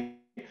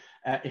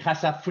 It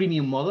has a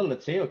freemium model,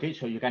 let's say, okay,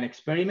 so you can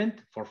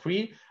experiment for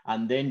free,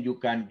 and then you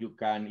can,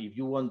 if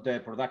you want the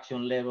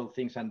production level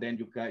things, and then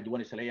you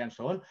want SLA and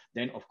so on,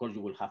 then of course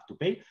you will have to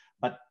pay.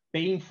 But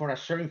paying for a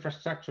shared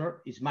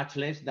infrastructure is much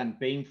less than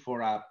paying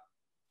for a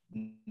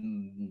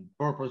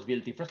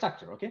purpose-built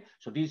infrastructure, okay?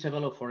 So this is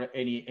available for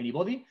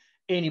anybody.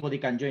 Anybody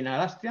can join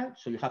Alastria,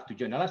 so you have to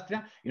join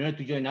Alastria. In order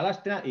to join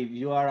Alastria, if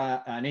you are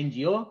an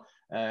NGO,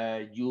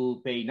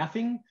 you pay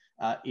nothing.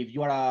 If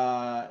you are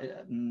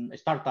a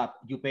startup,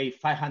 you pay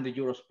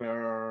 €500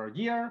 per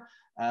year.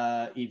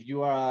 If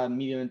you are a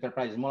medium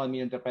enterprise, small and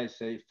medium enterprise,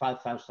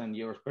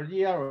 €5,000 per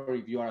year, or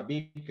if you are a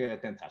big,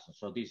 10,000.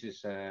 So this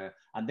is,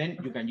 and then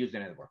you can use the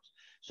networks.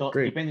 So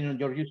depending on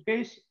your use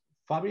case,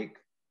 Fabric,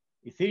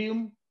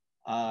 Ethereum,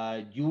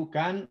 you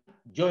can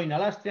join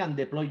Alastria and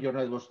deploy your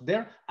networks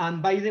there.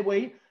 And by the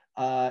way,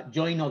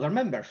 join other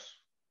members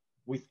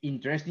with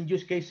interesting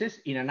use cases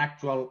in an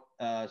actual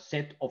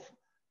set of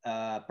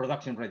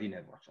production-ready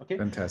networks, okay?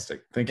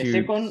 Fantastic, thank you.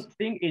 The second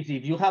thing is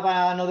if you have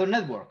another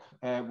network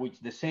with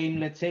the same,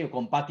 let's say,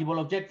 compatible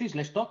objectives,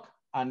 let's talk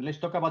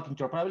about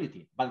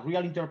interoperability, but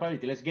real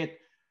interoperability. Let's get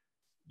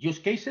use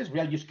cases,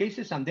 real use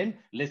cases, and then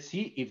let's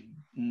see if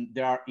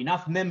there are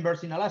enough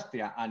members in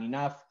Alastria and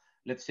enough,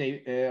 let's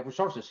say,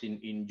 resources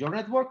in your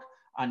network,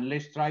 and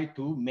let's try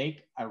to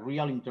make a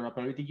real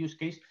interoperability use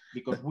case,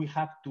 because we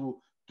have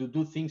to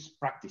do things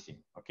practicing.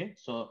 Okay,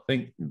 so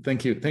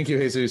thank you,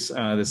 Jesus.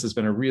 This has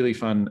been a really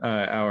fun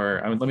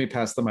hour. Let me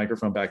pass the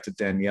microphone back to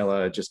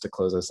Daniela just to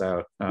close us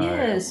out.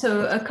 Yeah,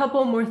 so a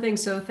couple more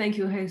things. So thank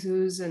you,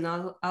 Jesus and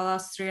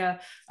Alastria.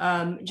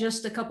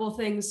 Just a couple of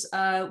things.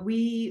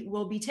 We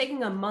will be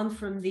taking a month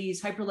from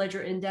these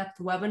Hyperledger In Depth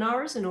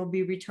webinars, and we'll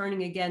be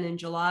returning again in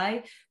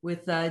July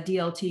with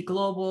DLT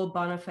Global,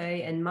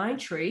 Bonafé, and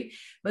Mindtree.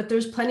 But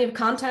there's plenty of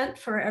content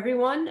for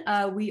everyone.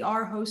 We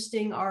are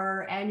hosting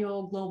our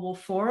annual Global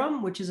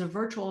Forum, which is a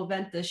virtual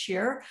event this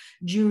year,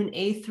 June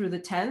 8th through the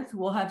 10th.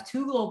 We'll have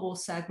 2 global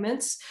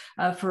segments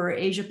for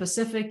Asia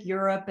Pacific,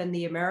 Europe, and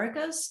the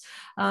Americas.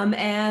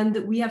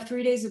 And we have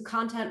 3 days of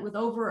content with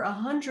over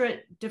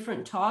 100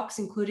 different talks,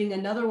 including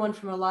another one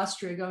from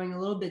Alastria going a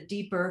little bit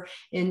deeper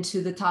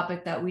into the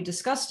topic that we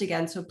discussed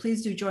again. So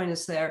please do join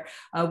us there.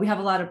 We have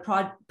a lot of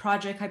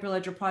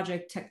Hyperledger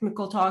project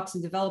technical talks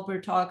and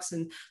developer talks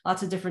and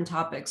lots of different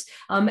topics.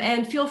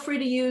 And feel free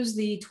to use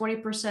the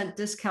 20%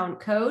 discount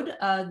code.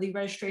 The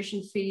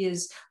registration fee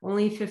is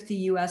only $50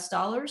 US,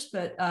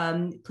 but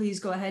please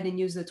go ahead and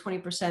use the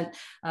 20%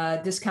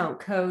 discount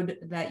code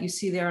that you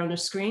see there on the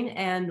screen.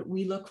 And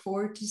we look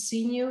forward to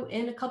seeing you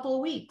in a couple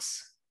of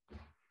weeks.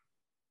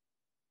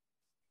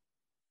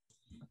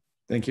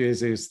 Thank you,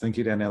 Jesus. Thank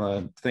you,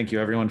 Daniela. Thank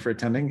you, everyone, for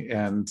attending,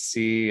 and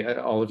see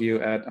all of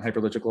you at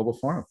Hyperledger Global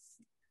Forum.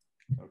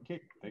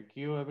 okay, thank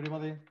you,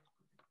 everybody.